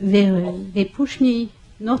they pushed me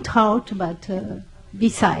not out but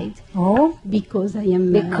beside. Oh, because I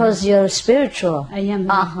am. Because you're spiritual. I am.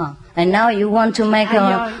 And now you want to make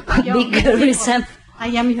a bigger resentment. I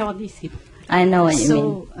am your disciple. I know what you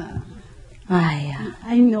mean.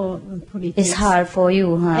 I know politics. It's hard for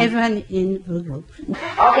you, huh? Even in the group.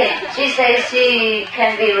 Okay, she says she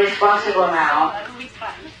can be responsible now.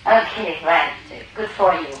 Okay, right. Good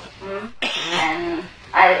for you. And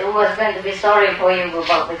I was going to be sorry for you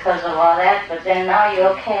because of all that, but then now you're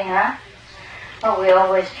okay, huh? Oh, we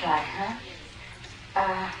always try, huh?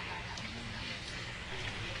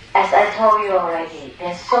 As I told you already,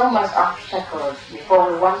 there's so much obstacles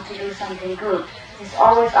before we want to do something good. There's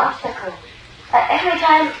always obstacles. Every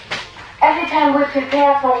time we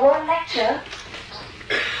prepare for one lecture,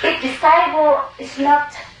 if disciple is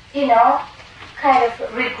not, kind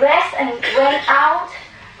of regress and went out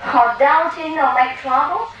or doubting or make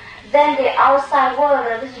trouble, then the outside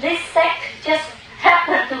world, this sect just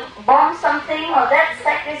happened to bomb something, or that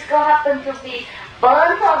sect is going to happen to be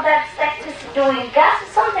burned, or that sect is doing gas,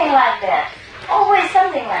 something like that. Always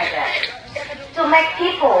something like that. To make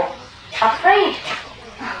people afraid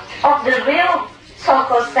of the real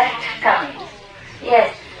so-called sect coming.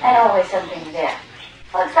 Yes, and always something there.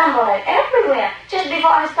 For example, like everywhere, just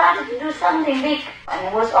before I started to do something big, and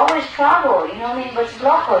it was always trouble, you know what I mean, but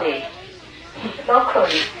locally.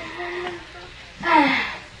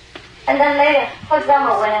 And then later, for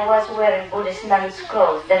example, when I was wearing Buddhist nun's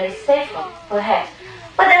clothes, then it's safer, perhaps.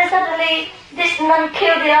 But then suddenly, this nun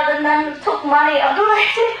killed the other nun, took money, or do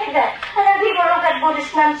anything like that. And then people look at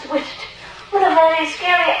Buddhist nuns with a very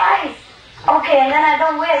scary eyes. Okay, and then I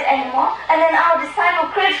don't wear it anymore. And then our disciple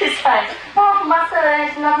criticize. Oh, Master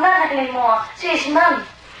is not nun anymore. She is nun.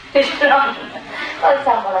 She's nun. For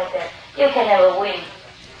example, like that. You can never win.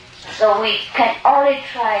 So we can only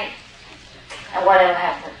try, and whatever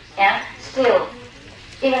happens. Yeah? Still,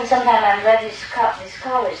 even sometimes I'm very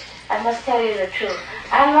discouraged. I must tell you the truth.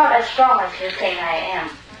 I'm not as strong as you think I am.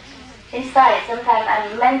 Inside, sometimes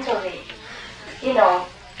I'm mentally,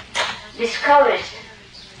 discouraged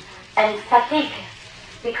and fatigued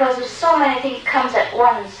because so many things comes at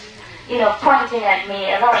once, pointing at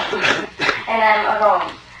me alone. And I'm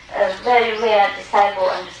alone. A very rare disciple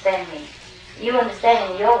understand me. You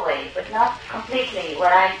understand in your way, but not completely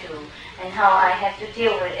what I do and how I have to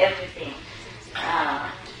deal with everything,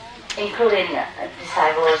 including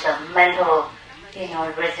disciples of mental,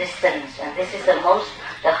 resistance. And this is the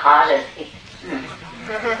hardest hit.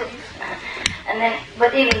 And then,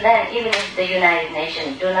 but even then, even if the United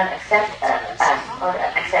Nations do not accept us or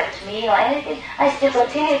accept me or anything, I still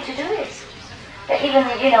continue to do it. Even,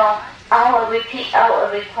 our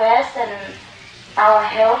request and our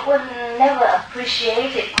help were never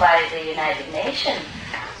appreciated by the United Nations.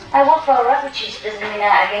 I work for refugees, doesn't mean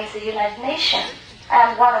I'm against the United Nations.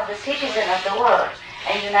 I'm one of the citizens of the world.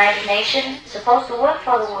 And United Nations is supposed to work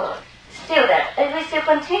for the world. Still that, and we still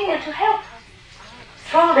continue to help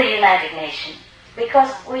through the United Nations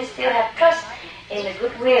because we still have trust in the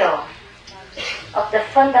goodwill of the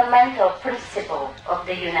fundamental principle of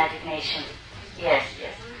the United Nations. Yes,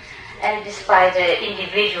 yes. And despite the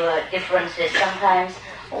individual differences, sometimes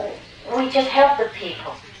we just help the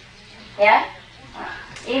people. Yeah?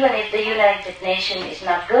 Even if the United Nations is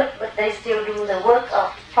not good, but they still do the work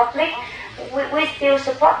of public, we still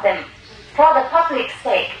support them for the public's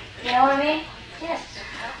sake. You know what I mean? Yes.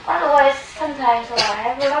 Otherwise, sometimes I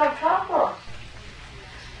have a lot of trouble.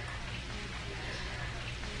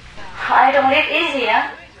 I don't live easy,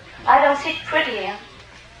 huh? I don't sit pretty, huh?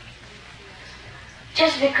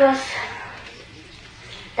 Just because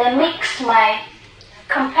they mix my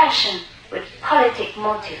compassion with political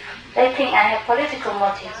motive. They think I have political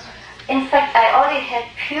motive. In fact, I already have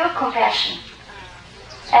pure compassion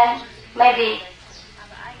and maybe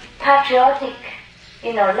patriotic,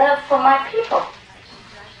 love for my people.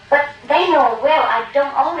 But they know well I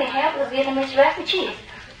don't only help the Vietnamese refugees.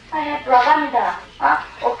 I have Rwanda,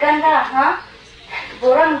 Uganda,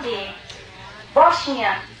 Burundi,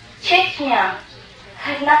 Bosnia, Chechnya.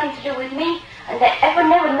 Have nothing to do with me, and they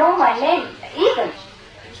never know my name, even.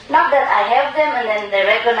 Not that I help them and then they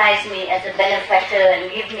recognize me as a benefactor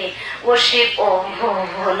and give me worship or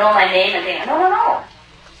know my name and things. No.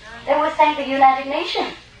 They will thank the United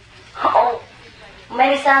Nations. Oh,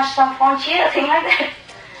 Médecins Sans Frontières, things like that.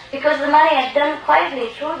 Because the money is done quietly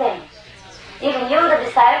through them. Even you, the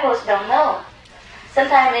disciples, don't know.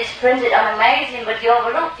 Sometimes it's printed on a magazine, but you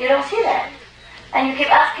overlook. You don't see that. And you keep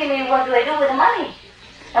asking me, what do I do with the money?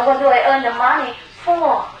 And what do I earn the money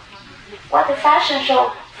for? What the fashion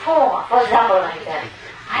show for example, like that.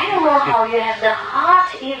 I don't know how you have the heart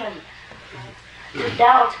even to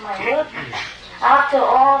doubt my work after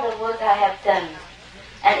all the work I have done.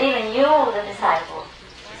 And even you, the disciples,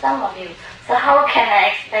 some of you. So how can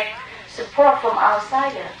I expect support from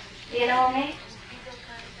outsiders? You know what I mean?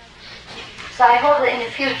 So I hope that in the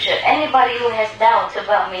future, anybody who has doubts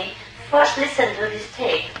about me, first listen to this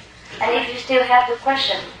tape. And if you still have the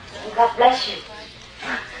question, God bless you.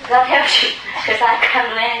 God help you, because I can't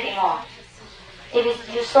do anything more.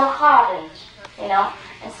 If you're so hardened,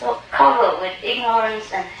 and so covered with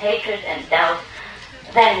ignorance and hatred and doubt,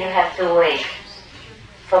 then you have to wait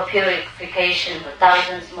for purification for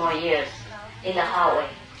thousands more years in the highway.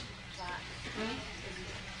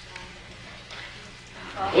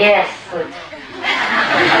 Yes, good.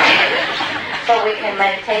 So we can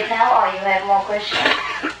meditate now, or you have more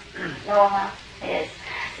questions? No, huh? Yes.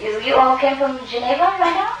 You all came from Geneva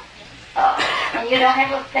right now? Oh, and you don't have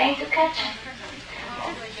a plane to catch?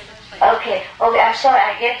 Okay, I'm sorry,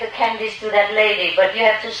 I gave the candies to that lady, but you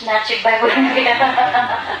have to snatch it back with me.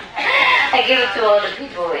 I give it to all the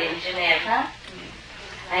people in Geneva, huh?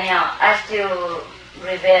 I know, I still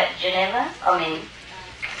revere Geneva,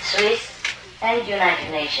 Swiss and United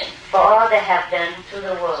Nations, for all they have done to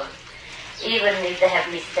the world, even if they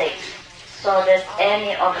have mistakes. So does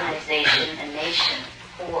any organization and nation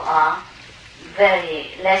who are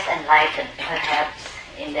very less enlightened, perhaps,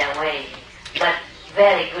 in their way, but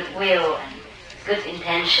very goodwill and good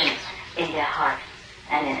intention in their heart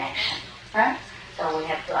and in action. Huh? So we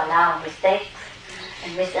have to allow mistakes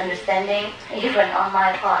and misunderstanding, even on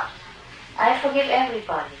my part. I forgive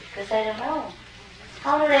everybody, because I don't know.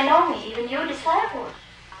 How do they know me? Even you disciples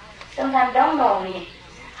sometimes don't know me.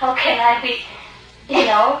 How can I be,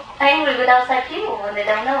 angry with outside people when they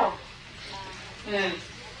don't know?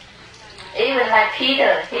 Even like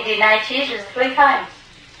Peter, he denied Jesus 3 times.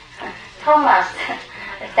 Thomas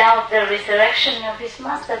doubt the resurrection of his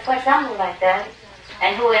master, for example, like that.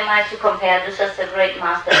 And who am I to compare to such a great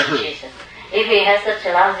master as Jesus? If he has such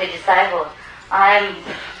a lousy disciple, I'm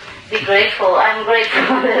grateful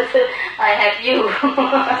that I have you.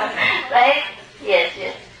 Right? Yes.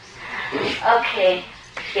 Okay,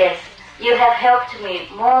 yes. You have helped me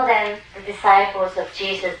more than the disciples of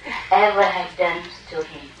Jesus ever have done to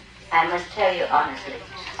him. I must tell you honestly.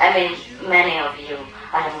 I mean many of you.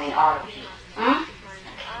 I don't mean all of you. Okay.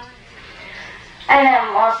 And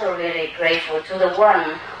I'm also really grateful to the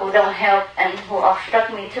one who don't help and who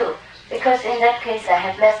obstruct me too. Because in that case I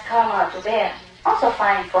have less karma to bear. Also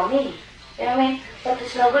fine for me. You know what I mean? But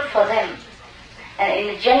it's no good for them. And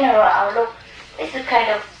in the general outlook, it's a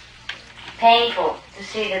kind of painful to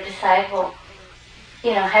see the disciple,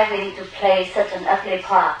 having to play such an ugly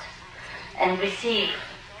part and receive,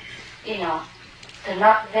 the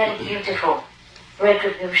not very beautiful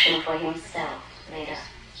retribution for himself later.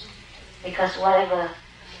 Because whatever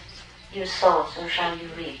you sow, so shall you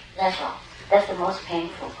reap. That's all. That's the most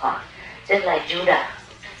painful part. just like Judah.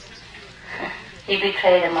 He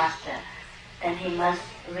betrayed the master, then he must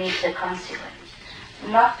reap the consequence.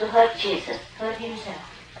 Not to hurt Jesus, hurt himself.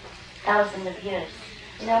 Thousands of years.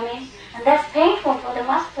 You know what I mean? And that's painful for the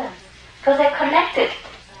master, because they're connected.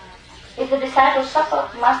 If the disciples suffer,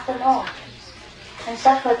 master knows. And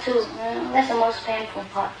suffer too. That's the most painful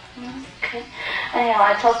part. Okay. Anyhow,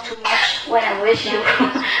 I talk too much when I'm with you.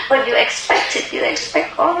 But you expect it. You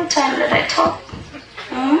expect all the time that I talk.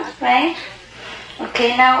 Right?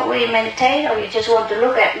 Okay, now we meditate, or you just want to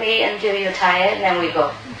look at me until you're tired, and then we go.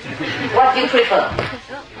 What do you prefer?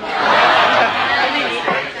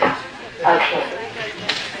 Okay.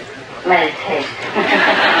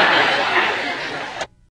 Meditate.